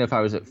that even if I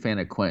was a fan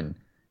of Quinn,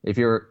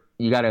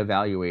 you got to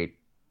evaluate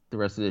the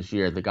rest of this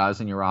year, the guys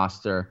on your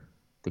roster,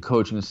 the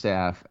coaching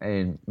staff,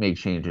 and make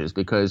changes.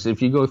 Because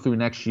if you go through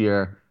next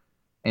year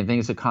and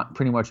things are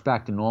pretty much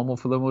back to normal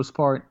for the most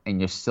part, and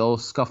you're still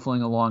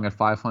scuffling along at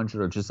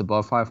 500 or just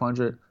above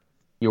 500,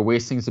 you're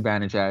wasting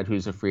Zibanejad,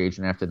 who's a free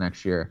agent after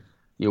next year.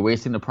 You're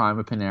wasting the prime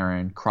of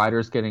Panarin.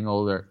 Kreider's getting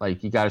older.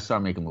 Like, you got to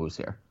start making moves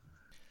here.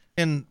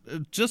 And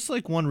just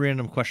like one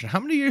random question, how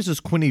many years has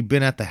Quinny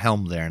been at the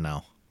helm there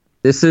now?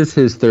 This is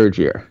his third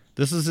year.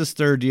 This is his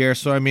third year.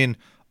 So, I mean,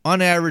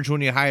 on average,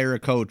 when you hire a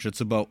coach,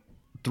 it's about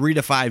 3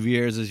 to 5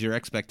 years is your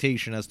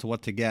expectation as to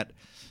what to get.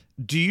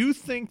 Do you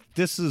think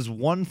this is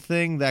one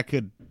thing that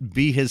could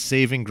be his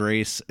saving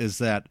grace, is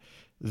that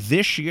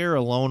this year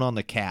alone on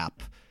the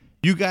cap,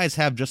 you guys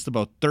have just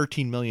about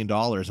 $13 million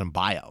in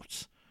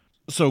buyouts.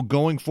 So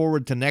going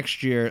forward to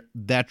next year,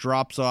 that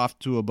drops off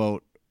to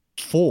about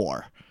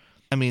 4.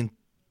 I mean,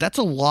 that's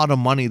a lot of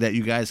money that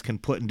you guys can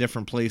put in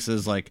different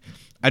places. Like,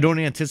 I don't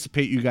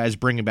anticipate you guys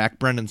bringing back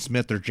Brendan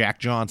Smith or Jack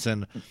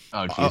Johnson.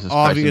 Oh, Jesus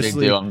obviously, Christ,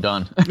 big deal. I'm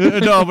done.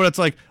 No, but it's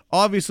like,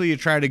 obviously you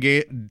try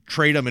to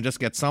trade them and just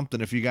get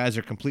something if you guys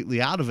are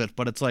completely out of it.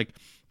 But it's like,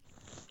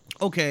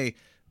 okay,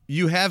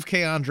 you have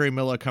K'Andre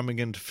Miller coming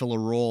in to fill a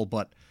role,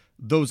 but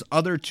those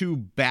other 2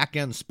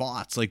 back-end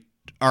spots, like,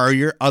 are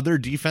your other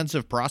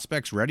defensive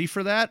prospects ready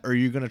for that? Or are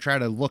you going to try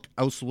to look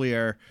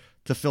elsewhere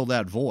to fill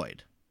that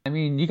void? I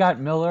mean, you got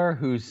Miller,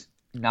 who's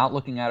not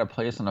looking at a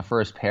place on the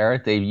first pair.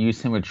 They've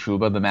used him with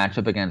Trouba, the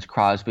matchup against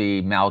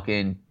Crosby,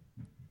 Malkin,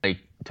 like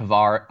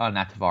Barzal,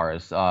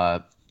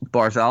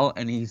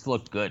 and he's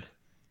looked good.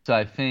 So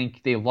I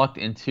think they lucked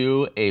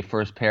into a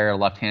first pair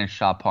left-hand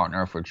shot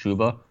partner for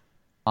Trouba.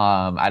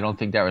 I don't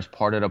think that was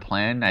part of the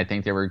plan. I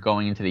think they were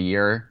going into the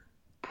year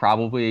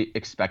probably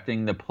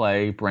expecting to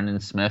play Brendan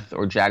Smith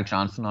or Jack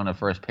Johnson on a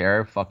first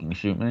pair. Fucking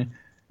shoot me.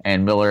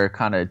 And Miller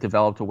kind of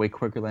developed way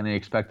quicker than they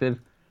expected.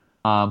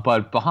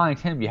 But behind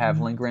him, you have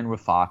Lindgren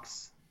with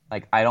Fox.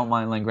 Like, I don't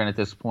mind Lindgren at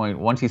this point.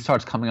 Once he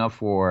starts coming up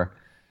for,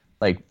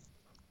 like,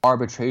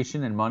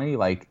 arbitration and money,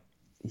 like,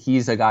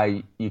 he's a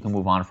guy you can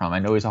move on from. I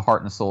know he's a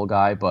heart and soul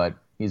guy, but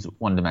he's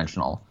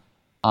one-dimensional.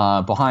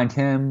 Behind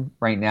him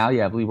right now,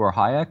 you have Libor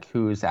Hayek,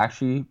 who's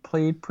actually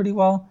played pretty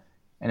well.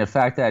 And the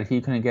fact that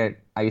he couldn't get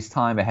ice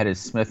time ahead of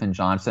Smith and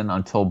Johnson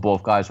until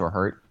both guys were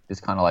hurt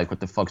is kind of like, what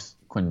the fuck's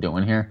Quinn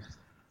doing here?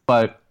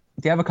 But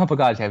they have a couple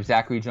guys. You have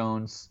Zachary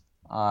Jones,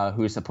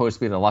 who's supposed to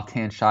be the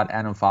left-hand shot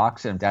Adam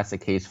Fox, and if that's the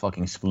case,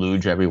 fucking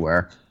splooge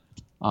everywhere.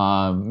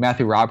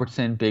 Matthew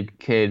Robertson, big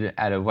kid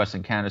out of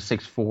Western Canada,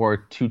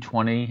 6'4",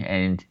 220,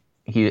 and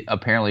he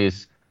apparently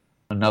is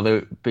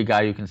another big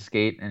guy who can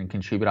skate and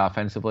contribute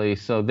offensively.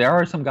 So there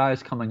are some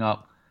guys coming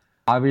up.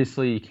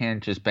 Obviously, you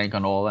can't just bank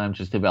on all of them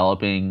just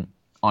developing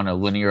on a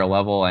linear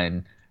level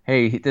and,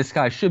 hey, this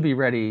guy should be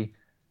ready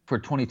for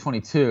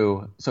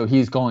 2022, so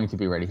he's going to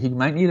be ready. He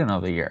might need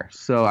another year.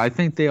 So I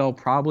think they'll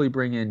probably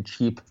bring in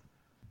cheap,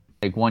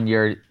 like 1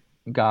 year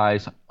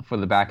guys for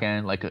the back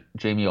end, like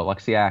Jamie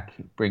Oleksiak,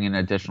 bring in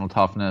additional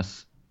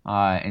toughness,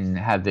 and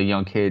have the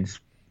young kids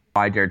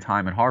bide their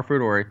time at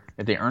Hartford, or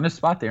if they earn a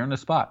spot, they earn a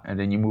spot, and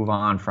then you move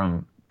on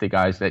from the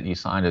guys that you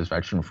signed as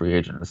veteran free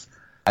agents.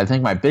 I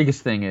think my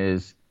biggest thing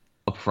is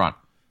up front.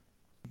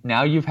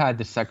 Now you've had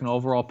the second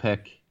overall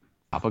pick,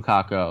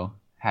 Apokako,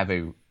 have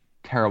a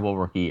terrible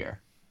rookie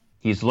year.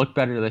 He's looked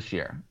better this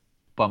year,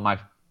 but my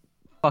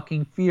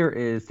fucking fear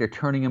is they're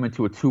turning him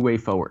into a two-way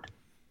forward.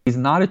 He's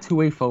not a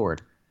two-way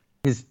forward.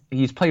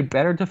 He's played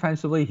better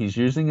defensively. He's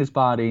using his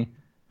body,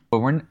 but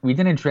we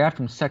didn't draft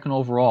him second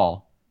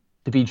overall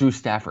to be Drew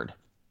Stafford.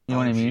 You know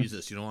what I mean?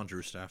 Jesus, you don't want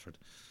Drew Stafford.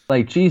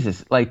 Like,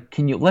 Jesus, like,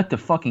 can you let the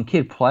fucking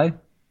kid play?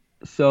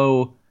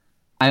 So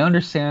I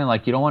understand,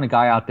 like, you don't want a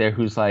guy out there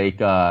who's like,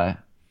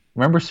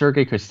 remember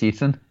Sergei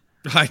Kostitsyn?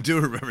 I do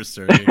remember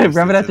Sergei.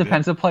 Remember that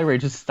defensive play where he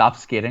just stopped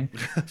skating?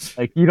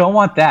 Like, you don't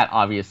want that,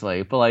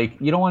 obviously, but like,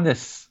 you don't want to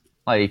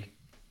like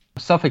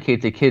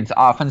suffocate the kid's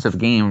offensive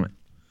game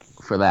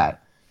for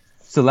that.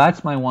 So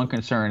that's my one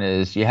concern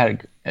is you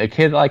had a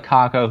kid like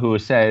Kakko who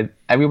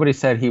everybody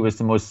said he was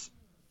the most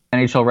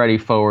NHL ready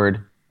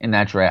forward in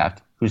that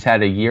draft, who's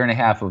had a year and a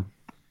half of,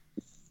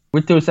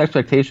 with those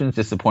expectations,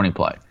 disappointing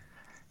play.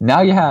 Now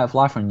you have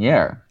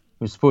Lafreniere,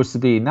 who's supposed to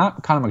be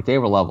not Connor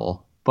McDavid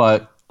level,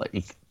 but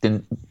like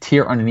the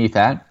tier underneath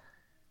that.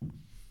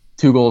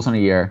 2 goals in a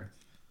year,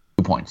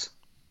 2 points.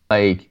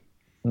 Like,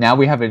 now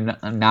we have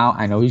now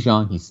I know he's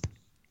young. He's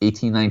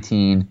 18,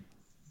 19.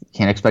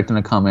 Can't expect him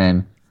to come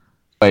in.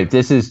 But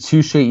this is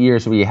 2 straight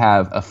years where you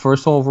have a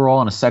first overall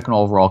and a second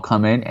overall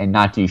come in and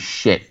not do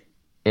shit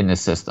in the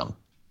system.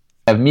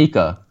 You have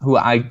Mika, who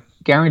I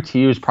guarantee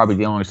you is probably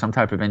dealing with some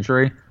type of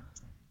injury,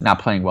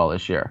 not playing well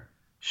this year.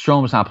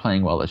 Strome's not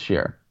playing well this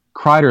year.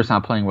 Kreider's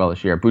not playing well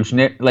this year.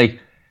 Buchnevich,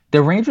 like,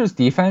 the Rangers'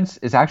 defense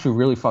is actually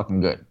really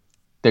fucking good.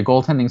 Their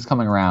goaltending's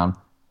coming around,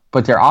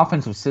 but their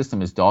offensive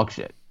system is dog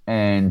shit.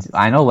 And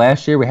I know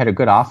last year we had a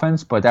good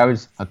offense, but that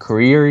was a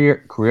career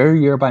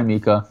year by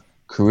Mika,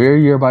 career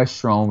year by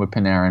Strome with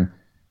Panarin.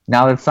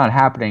 Now that's not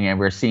happening, and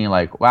we're seeing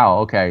like, wow,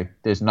 okay,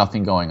 there's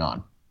nothing going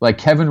on. Like,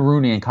 Kevin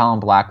Rooney and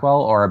Colin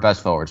Blackwell are our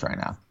best forwards right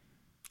now.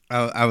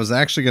 I was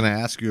actually going to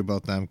ask you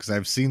about them because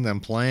I've seen them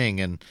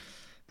playing, and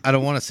I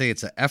don't want to say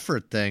it's an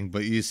effort thing,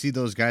 but you see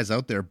those guys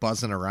out there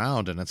buzzing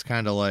around, and it's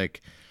kind of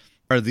like,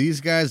 are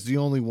these guys the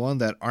only one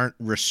that aren't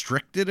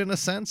restricted in a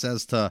sense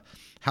as to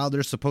how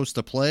they're supposed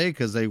to play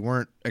because they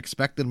weren't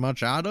expected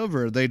much out of,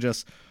 or are they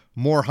just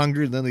more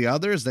hungry than the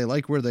others? They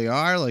like where they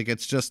are. Like,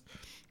 it's just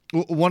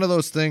one of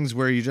those things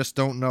where you just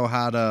don't know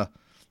how to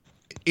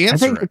answer. I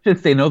think it's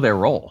just they know their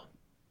role,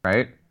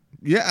 right?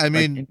 Yeah, I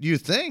mean, like, you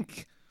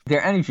think.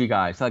 They're energy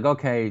guys. Like,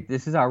 okay,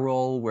 this is our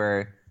role.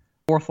 We're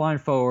fourth line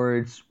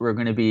forwards. We're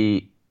going to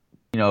be,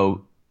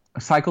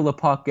 cycle the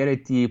puck, get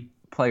it deep,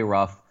 play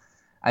rough.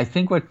 I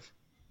think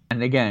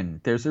and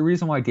again, there's a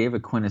reason why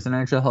David Quinn is an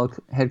NHL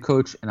head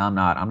coach, and I'm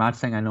not. I'm not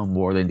saying I know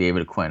more than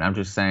David Quinn. I'm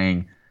just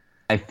saying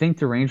I think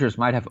the Rangers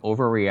might have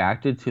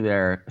overreacted to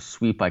their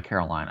sweep by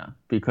Carolina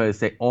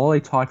because all they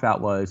talked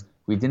about was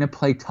we didn't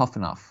play tough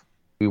enough.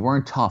 We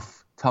weren't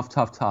tough.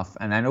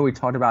 And I know we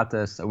talked about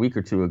this a week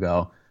or two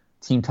ago,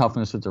 team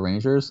toughness with the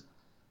Rangers.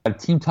 But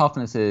team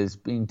toughness is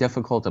being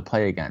difficult to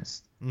play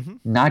against. Mm-hmm.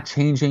 Not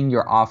changing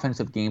your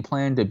offensive game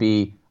plan to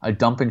be a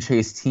dump and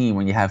chase team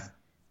when you have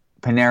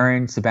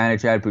Panarin,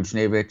 Zibanejad,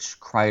 Buchnevich,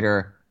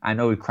 Kreider. I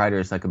know Kreider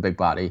is like a big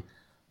body.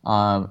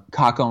 Kakko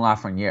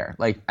and Lafreniere.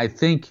 Like, I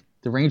think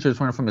the Rangers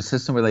went from a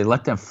system where they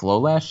let them flow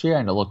last year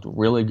and it looked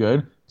really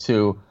good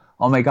to,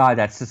 oh my God,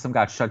 that system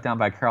got shut down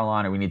by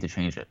Carolina. We need to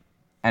change it.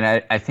 And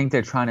I think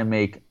they're trying to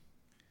make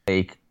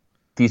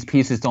these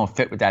pieces don't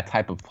fit with that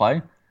type of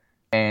play.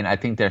 And I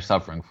think they're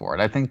suffering for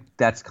it. I think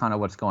that's kind of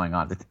what's going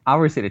on.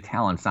 Obviously, the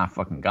talent's not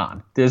fucking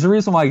gone. There's a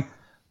reason why,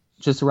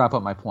 just to wrap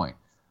up my point,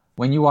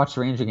 when you watch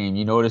the Ranger game,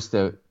 you notice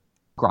the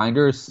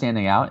grinders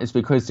standing out. It's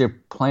because they're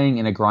playing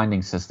in a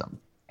grinding system.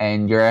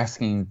 And you're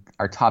asking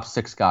our top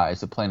 6 guys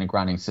to play in a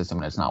grinding system,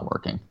 and it's not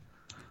working.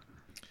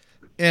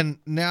 And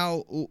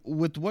now,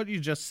 with what you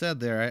just said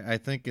there, I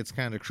think it's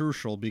kind of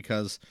crucial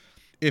because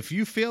if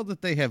you feel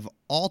that they have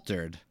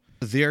altered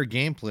their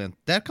game plan,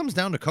 that comes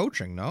down to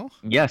coaching, no?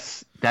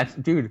 Yes.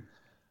 Dude,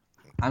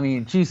 I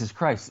mean, Jesus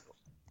Christ.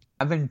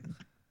 I've been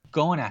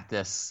going at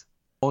this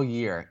all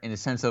year in the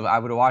sense of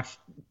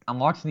I'm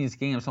watching these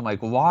games. I'm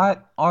like,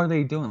 what are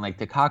they doing? Like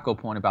the Kakko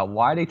point about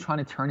why are they trying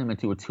to turn him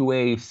into a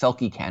 2A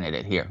Selke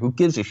candidate here? Who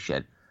gives a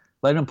shit?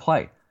 Let him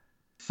play.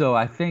 So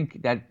I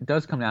think that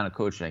does come down to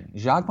coaching.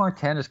 Jacques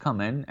Martin has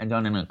come in and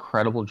done an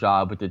incredible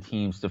job with the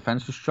team's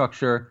defensive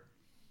structure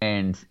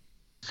and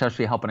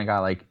especially helping a guy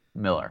like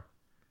Miller.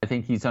 I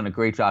think he's done a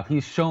great job.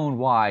 He's shown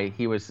why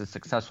he was a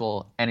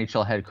successful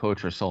NHL head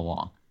coach for so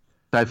long.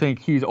 So I think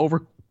he's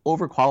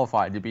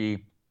overqualified to be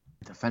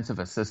a defensive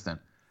assistant.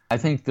 I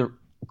think the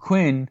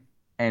Quinn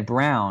and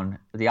Brown,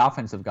 the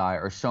offensive guy,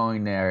 are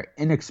showing their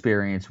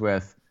inexperience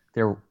with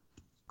their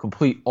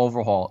complete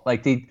overhaul.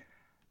 Like they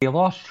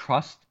lost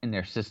trust in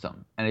their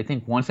system. And I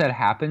think once that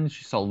happens,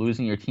 you start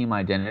losing your team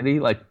identity.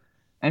 Like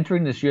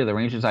entering this year, the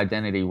Rangers'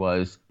 identity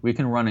was we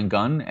can run and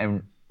gun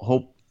and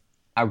hope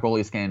our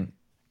goalies can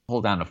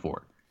hold down the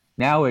fort.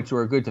 Now it's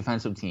we're a good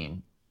defensive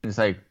team. It's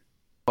like,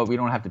 but we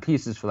don't have the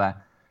pieces for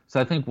that. So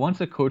I think once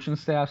the coaching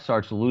staff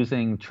starts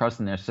losing trust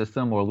in their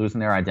system or losing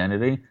their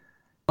identity,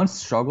 once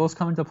struggles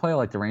come into play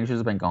like the Rangers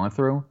have been going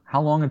through,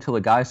 how long until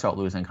the guys start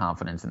losing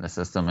confidence in the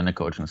system and the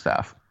coaching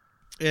staff?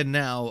 And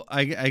now,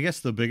 I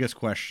guess the biggest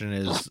question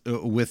is,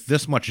 with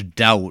this much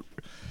doubt,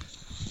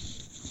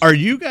 are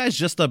you guys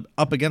just up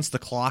against the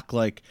clock?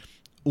 Like,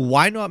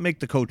 why not make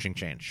the coaching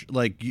change?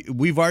 Like,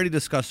 we've already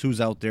discussed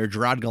who's out there.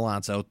 Gerard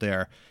Gallant's out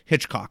there.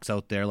 Hitchcock's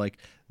out there. Like,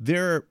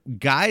 there are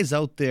guys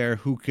out there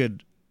who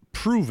could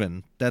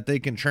proven that they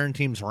can turn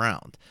teams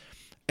around.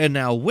 And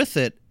now with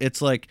it,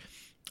 it's like,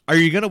 are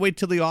you going to wait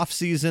till the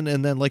offseason?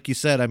 And then, like you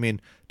said, I mean,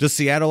 does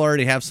Seattle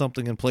already have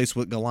something in place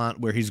with Gallant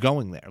where he's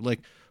going there? Like,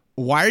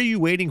 why are you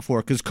waiting for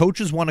it? Because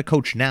coaches want to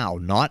coach now,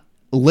 not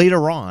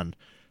later on.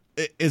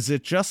 Is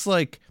it just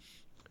like,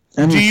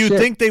 do you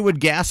think they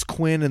would gas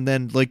Quinn and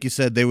then, like you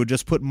said, they would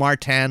just put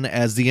Martin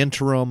as the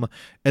interim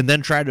and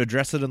then try to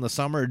address it in the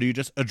summer? Or do you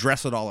just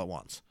address it all at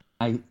once?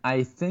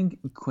 I think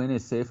Quinn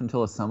is safe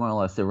until the summer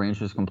unless the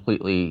Rangers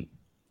completely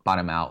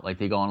bottom out. Like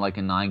they go on like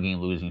a 9-game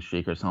losing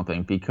streak or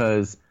something.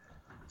 Because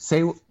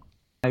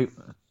I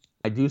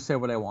do say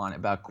what I want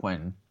about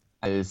Quinn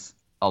as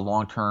a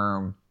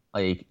long-term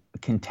like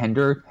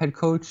contender head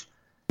coach.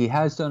 He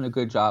has done a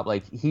good job.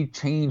 Like he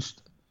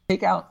changed,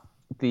 take out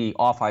the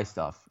off-ice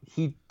stuff.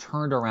 He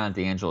turned around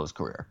D'Angelo's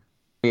career.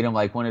 Made him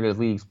like one of the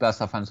league's best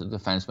offensive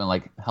defensemen,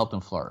 like helped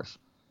him flourish.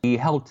 He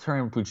helped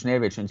turn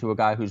Buchnevich into a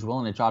guy who's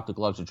willing to drop the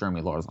gloves to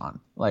Jeremy Lauzon.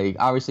 Like,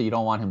 obviously, you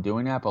don't want him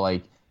doing that, but,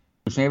 like,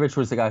 Buchnevich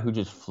was the guy who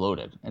just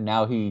floated. And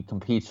now he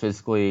competes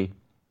physically.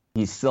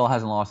 He still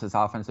hasn't lost his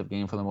offensive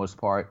game for the most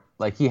part.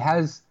 Like,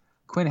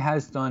 Quinn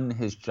has done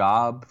his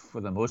job for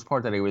the most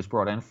part that he was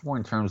brought in for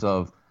in terms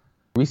of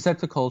reset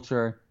the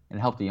culture and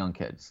help the young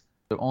kids.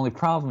 The only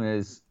problem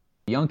is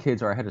the young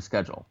kids are ahead of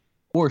schedule,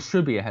 or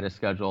should be ahead of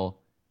schedule.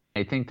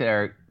 I think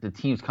the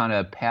teams kind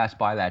of passed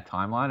by that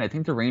timeline. I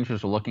think the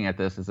Rangers are looking at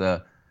this as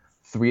a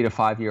 3 to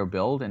 5 year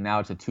build, and now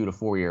it's a 2 to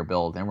 4 year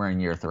build, and we're in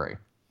year 3.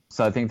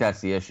 So I think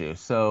that's the issue.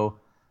 So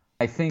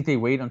I think they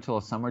wait until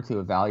the summer to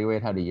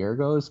evaluate how the year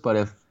goes. But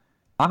if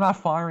I'm not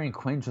firing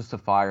Quinn just to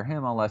fire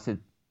him unless the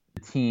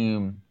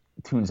team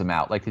tunes him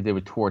out, like they did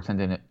with Torts at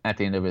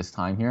the end of his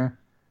time here.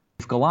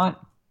 If Gallant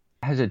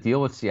has a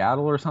deal with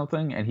Seattle or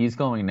something, and he's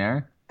going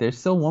there, there's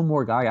still one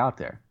more guy out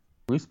there,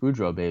 Bruce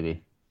Boudreau,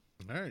 baby.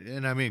 All right.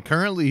 And I mean,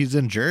 currently he's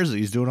in Jersey.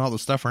 He's doing all the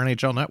stuff for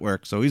NHL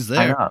Network, so he's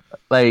there. I know.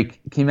 Like,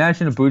 can you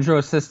imagine a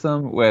Boudreau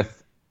system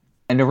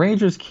and the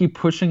Rangers keep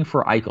pushing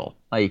for Eichel.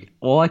 Like,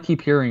 all I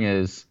keep hearing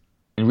is,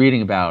 and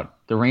reading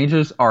about, the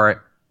Rangers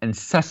are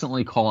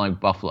incessantly calling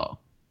Buffalo.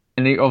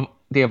 And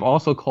they have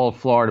also called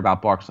Florida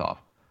about Barkov.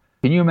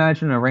 Can you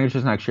imagine the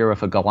Rangers next year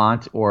with a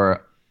Gallant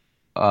or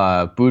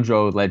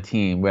Boudreau-led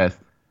team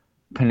with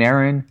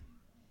Panarin,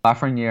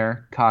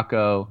 Lafreniere,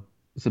 Kakko,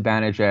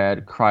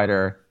 Zibanejad,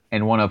 Kreider,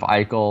 and one of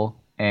Eichel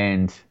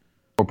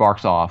or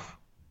Barkov,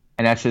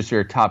 and that's just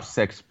your top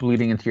 6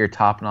 bleeding into your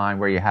top 9,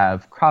 where you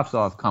have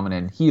Kravtsov coming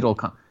in, Hedl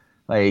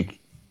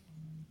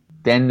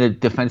then the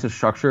defensive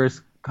structure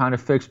is kind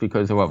of fixed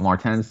because of what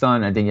Martin's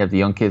done. I think you have the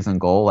young kids in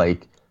goal.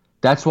 Like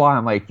that's why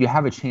I'm like, you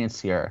have a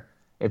chance here.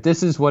 If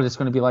this is what it's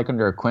going to be like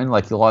under Quinn,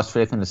 like you lost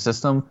faith in the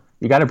system,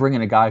 you got to bring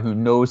in a guy who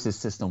knows his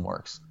system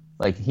works.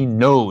 Like he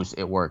knows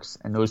it works,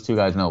 and those two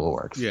guys know it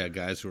works. Yeah,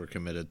 guys who are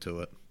committed to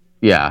it.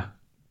 Yeah.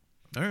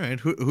 All right.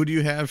 Who do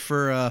you have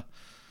for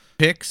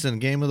picks and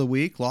game of the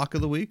week, lock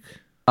of the week?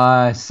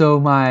 So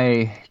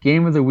my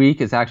game of the week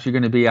is actually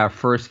going to be our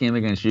first game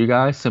against you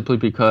guys, simply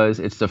because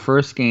it's the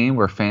first game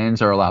where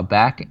fans are allowed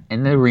back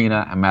in the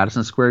arena at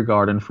Madison Square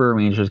Garden for a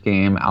Rangers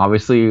game.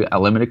 Obviously, a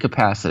limited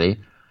capacity,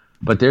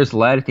 but there's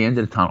light at the end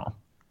of the tunnel.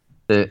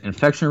 The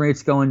infection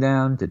rate's going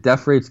down, the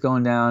death rate's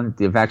going down,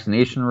 the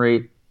vaccination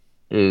rate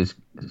is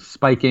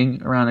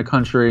spiking around the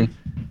country.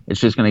 It's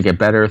just going to get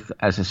better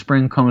as the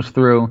spring comes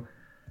through.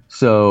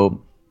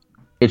 So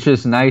it's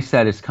just nice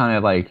that it's kind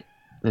of like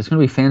there's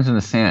going to be fans in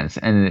the stands.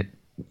 And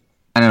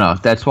I don't know.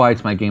 That's why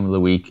it's my game of the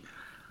week.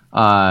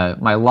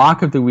 My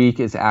lock of the week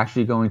is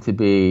actually going to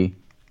be,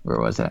 where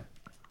was it?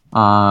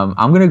 I'm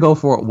going to go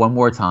for it one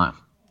more time.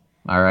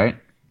 All right?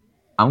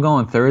 I'm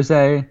going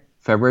Thursday,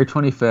 February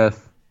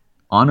 25th,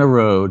 on the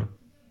road,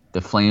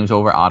 the Flames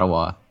over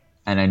Ottawa.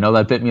 And I know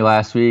that bit me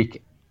last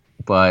week,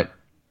 but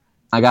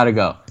I got to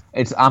go.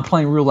 I'm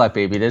playing roulette,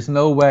 baby. There's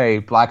no way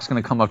Black's going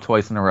to come up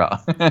twice in a row.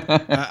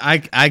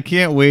 I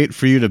can't wait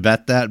for you to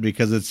bet that,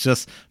 because it's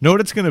just, know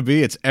what it's going to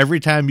be? It's every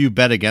time you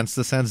bet against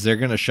the Sens, they're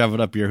going to shove it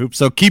up your hoop.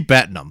 So keep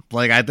betting them.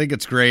 Like, I think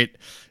it's great.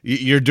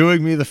 You're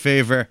doing me the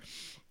favor.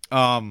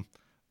 I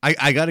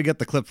got to get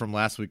the clip from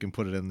last week and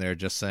put it in there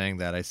just saying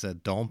that. I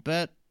said, don't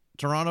bet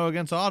Toronto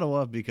against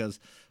Ottawa, because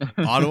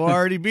Ottawa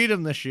already beat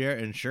them this year.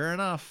 And sure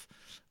enough,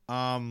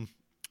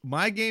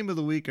 my game of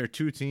the week are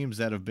two teams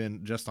that have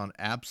been just on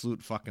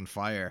absolute fucking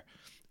fire.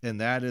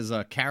 and that is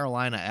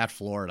Carolina at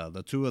Florida.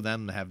 The two of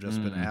them have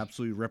just been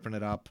absolutely ripping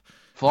it up.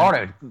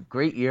 Florida,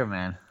 great year,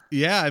 man.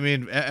 Yeah, I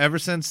mean, ever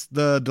since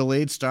the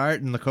delayed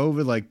start and the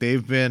COVID, like,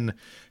 they've been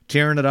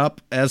tearing it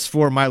up. As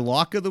for my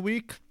lock of the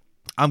week,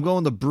 I'm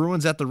going the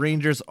Bruins at the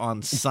Rangers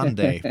on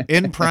Sunday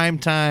in prime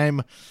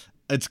time.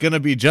 It's going to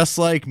be just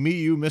like me,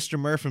 you, Mr.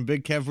 Murph, and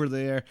Big Kev were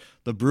there.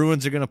 The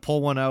Bruins are going to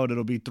pull one out.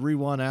 It'll be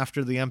 3-1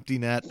 after the empty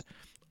net.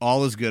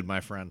 All is good,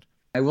 my friend.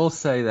 I will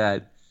say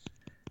that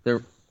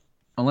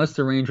unless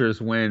the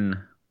Rangers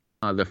win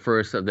the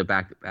first of the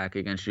back-to-back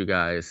against you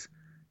guys,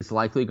 it's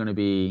likely going to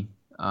be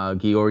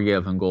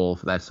Georgiev in goal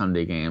for that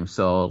Sunday game.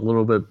 So a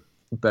little bit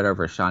better of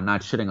a shot.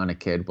 Not shitting on a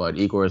kid, but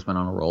Igor has been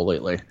on a roll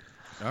lately.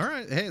 All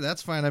right. Hey,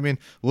 that's fine. I mean,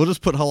 we'll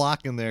just put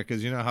Halak in there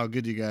because you know how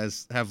good you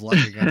guys have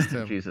luck against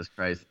him. Jesus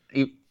Christ.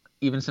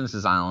 Even since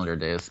his Islander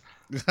days.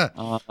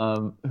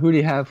 Who do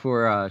you have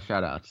for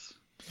shout-outs?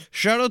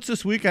 Shout-outs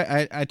this week.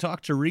 I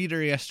talked to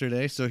Reader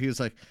yesterday, so he was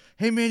like,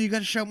 hey, man, you got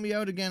to shout me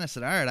out again. I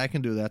said, all right, I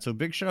can do that. So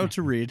big shout-out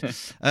to Reed.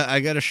 I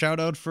got a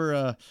shout-out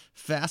for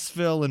Fast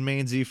Phil and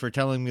Mainsy for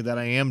telling me that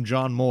I am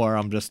John Moore.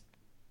 I'm just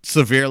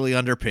severely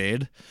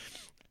underpaid.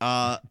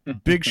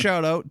 Big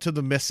shout out to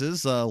the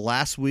missus.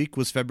 Last week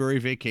was February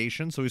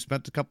vacation, so we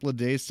spent a couple of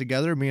days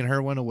together. Me and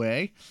her went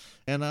away,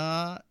 and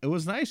it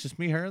was nice. Just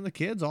me, her, and the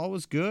kids. All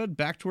was good.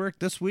 Back to work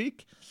this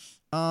week.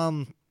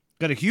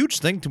 Got a huge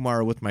thing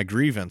tomorrow with my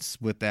grievance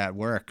with that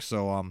work,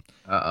 so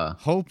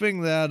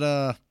hoping that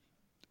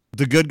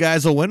the good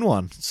guys will win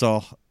one.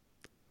 So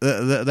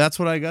that's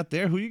what I got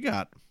there. Who you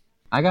got?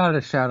 I got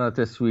a shout out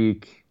this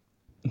week.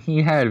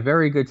 He had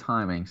very good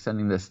timing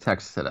sending this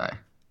text today,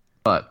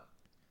 but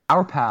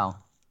our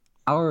pal,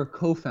 our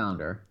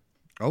co-founder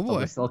of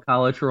Westell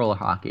College Roller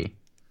Hockey,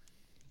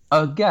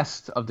 a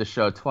guest of the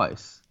show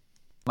twice,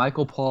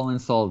 Michael Paul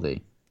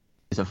Insoldi,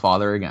 is a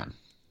father again.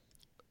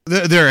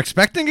 They're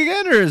expecting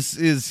again, or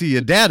is he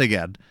a dad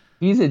again?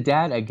 He's a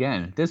dad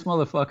again. This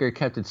motherfucker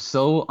kept it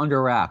so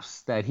under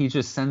wraps that he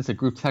just sends a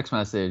group text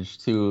message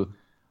to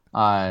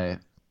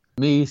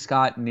me,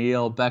 Scott,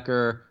 Neil,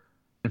 Becker,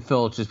 and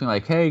Phil, just being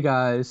like, hey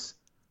guys,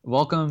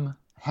 welcome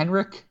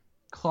Henrik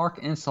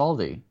Clark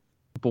Insoldi.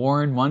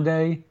 Born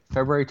Monday,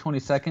 February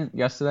 22nd,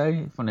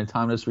 yesterday, from the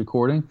time of this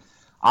recording.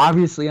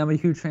 Obviously, I'm a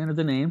huge fan of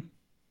the name.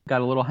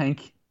 Got a little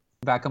Hank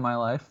back in my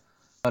life.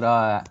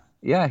 But,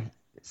 yeah,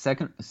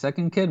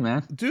 second kid,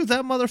 man. Dude,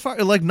 that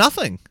motherfucker, like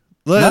nothing.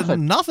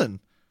 Nothing.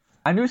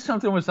 I knew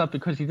something was up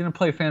because he didn't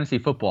play fantasy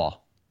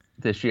football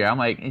this year. I'm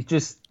like, it's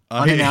just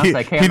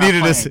unannounced. He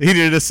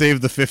needed to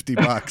save the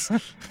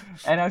 $50.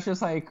 And I was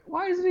just like,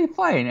 why isn't he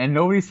playing? And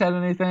nobody said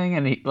anything,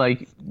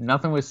 and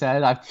nothing was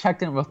said. I've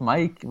checked in with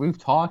Mike. We've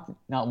talked,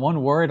 not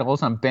one word. All of a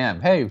sudden,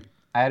 bam, hey,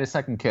 I had a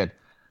second kid.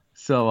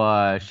 So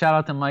shout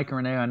out to Mike and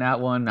Renee on that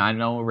one. I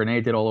know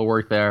Renee did all the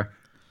work there,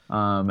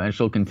 and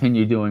she'll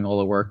continue doing all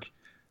the work.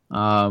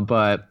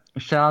 But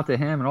shout out to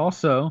him. And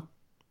also,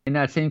 in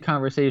that same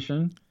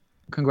conversation,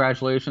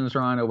 congratulations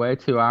are on the way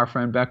to our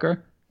friend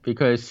Becker,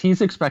 because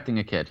he's expecting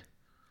a kid.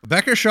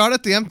 Becker shot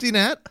at the empty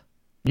net?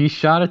 He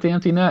shot at the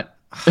empty net.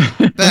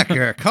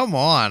 Becker, come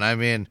on. I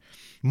mean,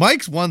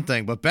 Mike's one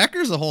thing, but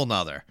Becker's a whole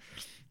nother.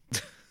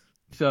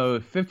 So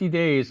 50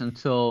 days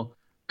until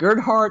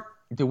Gerhard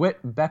DeWitt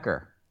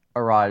Becker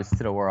arrives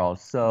to the world.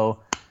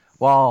 So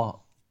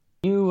while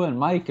you and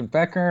Mike and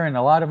Becker and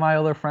a lot of my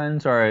other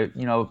friends are,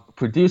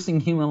 producing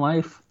human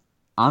life,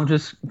 I'm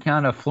just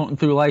kind of floating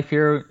through life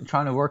here,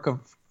 trying to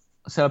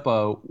set up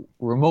a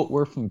remote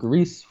work from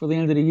Greece for the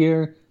end of the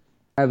year.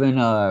 I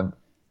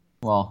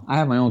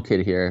have my own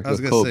kid here. I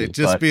was going to say,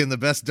 just being the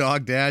best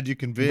dog dad you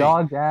can be.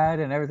 Dog dad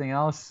and everything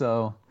else.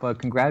 So, but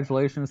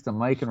congratulations to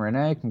Mike and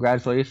Renee.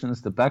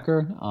 Congratulations to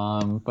Becker.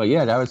 But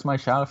yeah, that was my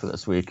shout out for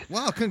this week.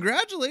 Wow,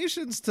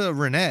 congratulations to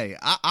Renee.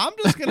 I'm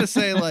just going to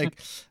say,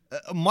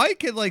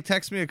 Mike had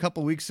texted me a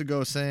couple weeks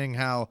ago saying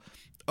how,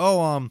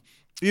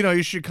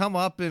 you should come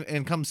up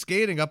and come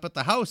skating up at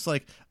the house.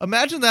 Like,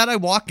 imagine that I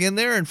walk in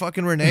there and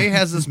fucking Renee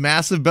has this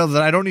massive bill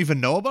that I don't even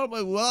know about.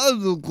 I'm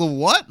like,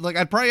 what? Like,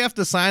 I'd probably have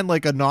to sign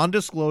a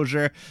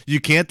non-disclosure. You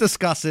can't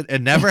discuss it.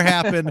 It never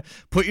happened.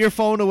 Put your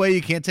phone away.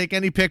 You can't take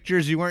any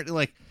pictures. You weren't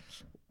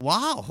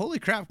wow, holy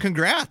crap.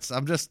 Congrats.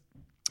 I was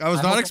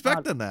not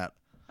expecting that.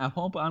 I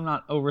hope I'm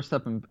not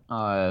overstepping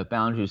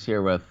boundaries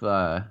here with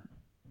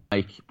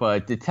Mike,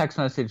 but the text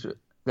message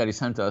that he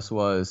sent us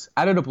was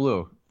out of the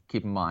blue,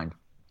 keep in mind.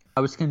 I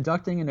was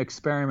conducting an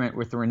experiment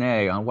with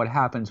Renee on what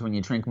happens when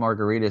you drink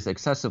margaritas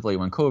excessively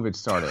when COVID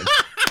started.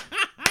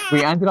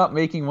 We ended up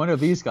making one of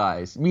these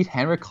guys. Meet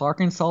Henrik Clark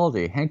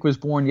Insoldi. Hank was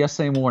born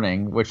yesterday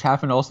morning, which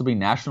happened to also be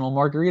National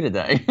Margarita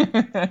Day.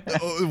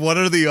 What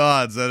are the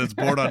odds that it's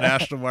born on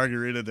National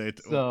Margarita Day?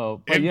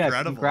 So, but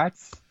incredible.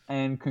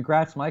 Yeah,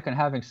 congrats, Mike, on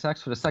having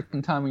sex for the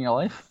second time in your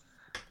life.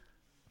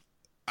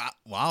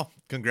 Wow.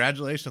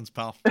 Congratulations,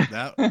 pal.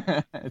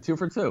 2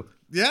 for 2.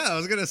 Yeah, I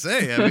was going to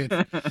say. I mean,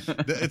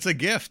 it's a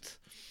gift.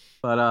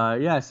 But,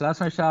 so that's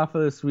my shout out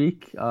for this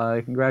week.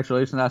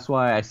 Congratulations. That's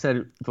why I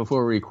said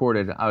before we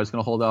recorded I was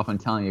going to hold off on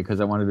telling you because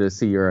I wanted to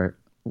see your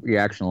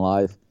reaction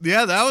live.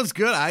 Yeah, that was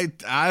good.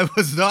 I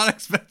was not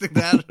expecting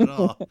that at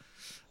all.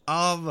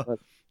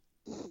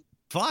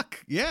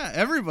 Fuck yeah,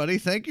 everybody!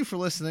 Thank you for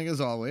listening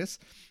as always.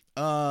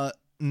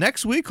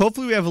 Next week,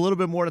 hopefully, we have a little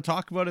bit more to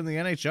talk about in the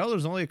NHL.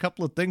 There's only a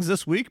couple of things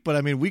this week, but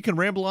I mean, we can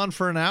ramble on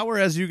for an hour,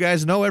 as you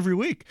guys know, every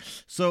week.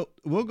 So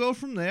we'll go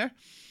from there,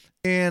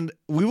 and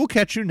we will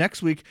catch you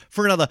next week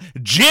for another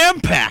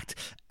jam-packed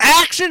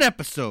action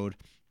episode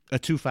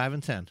of 2, 5,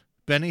 and 10.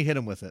 Benny, hit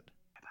him with it.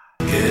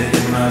 Get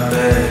in my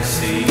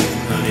backseat,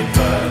 honey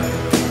pie.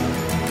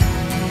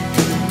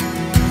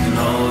 And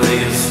all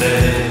that you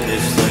said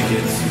is like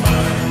it's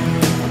mine.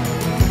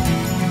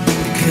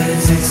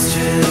 Because it's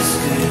just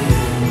good.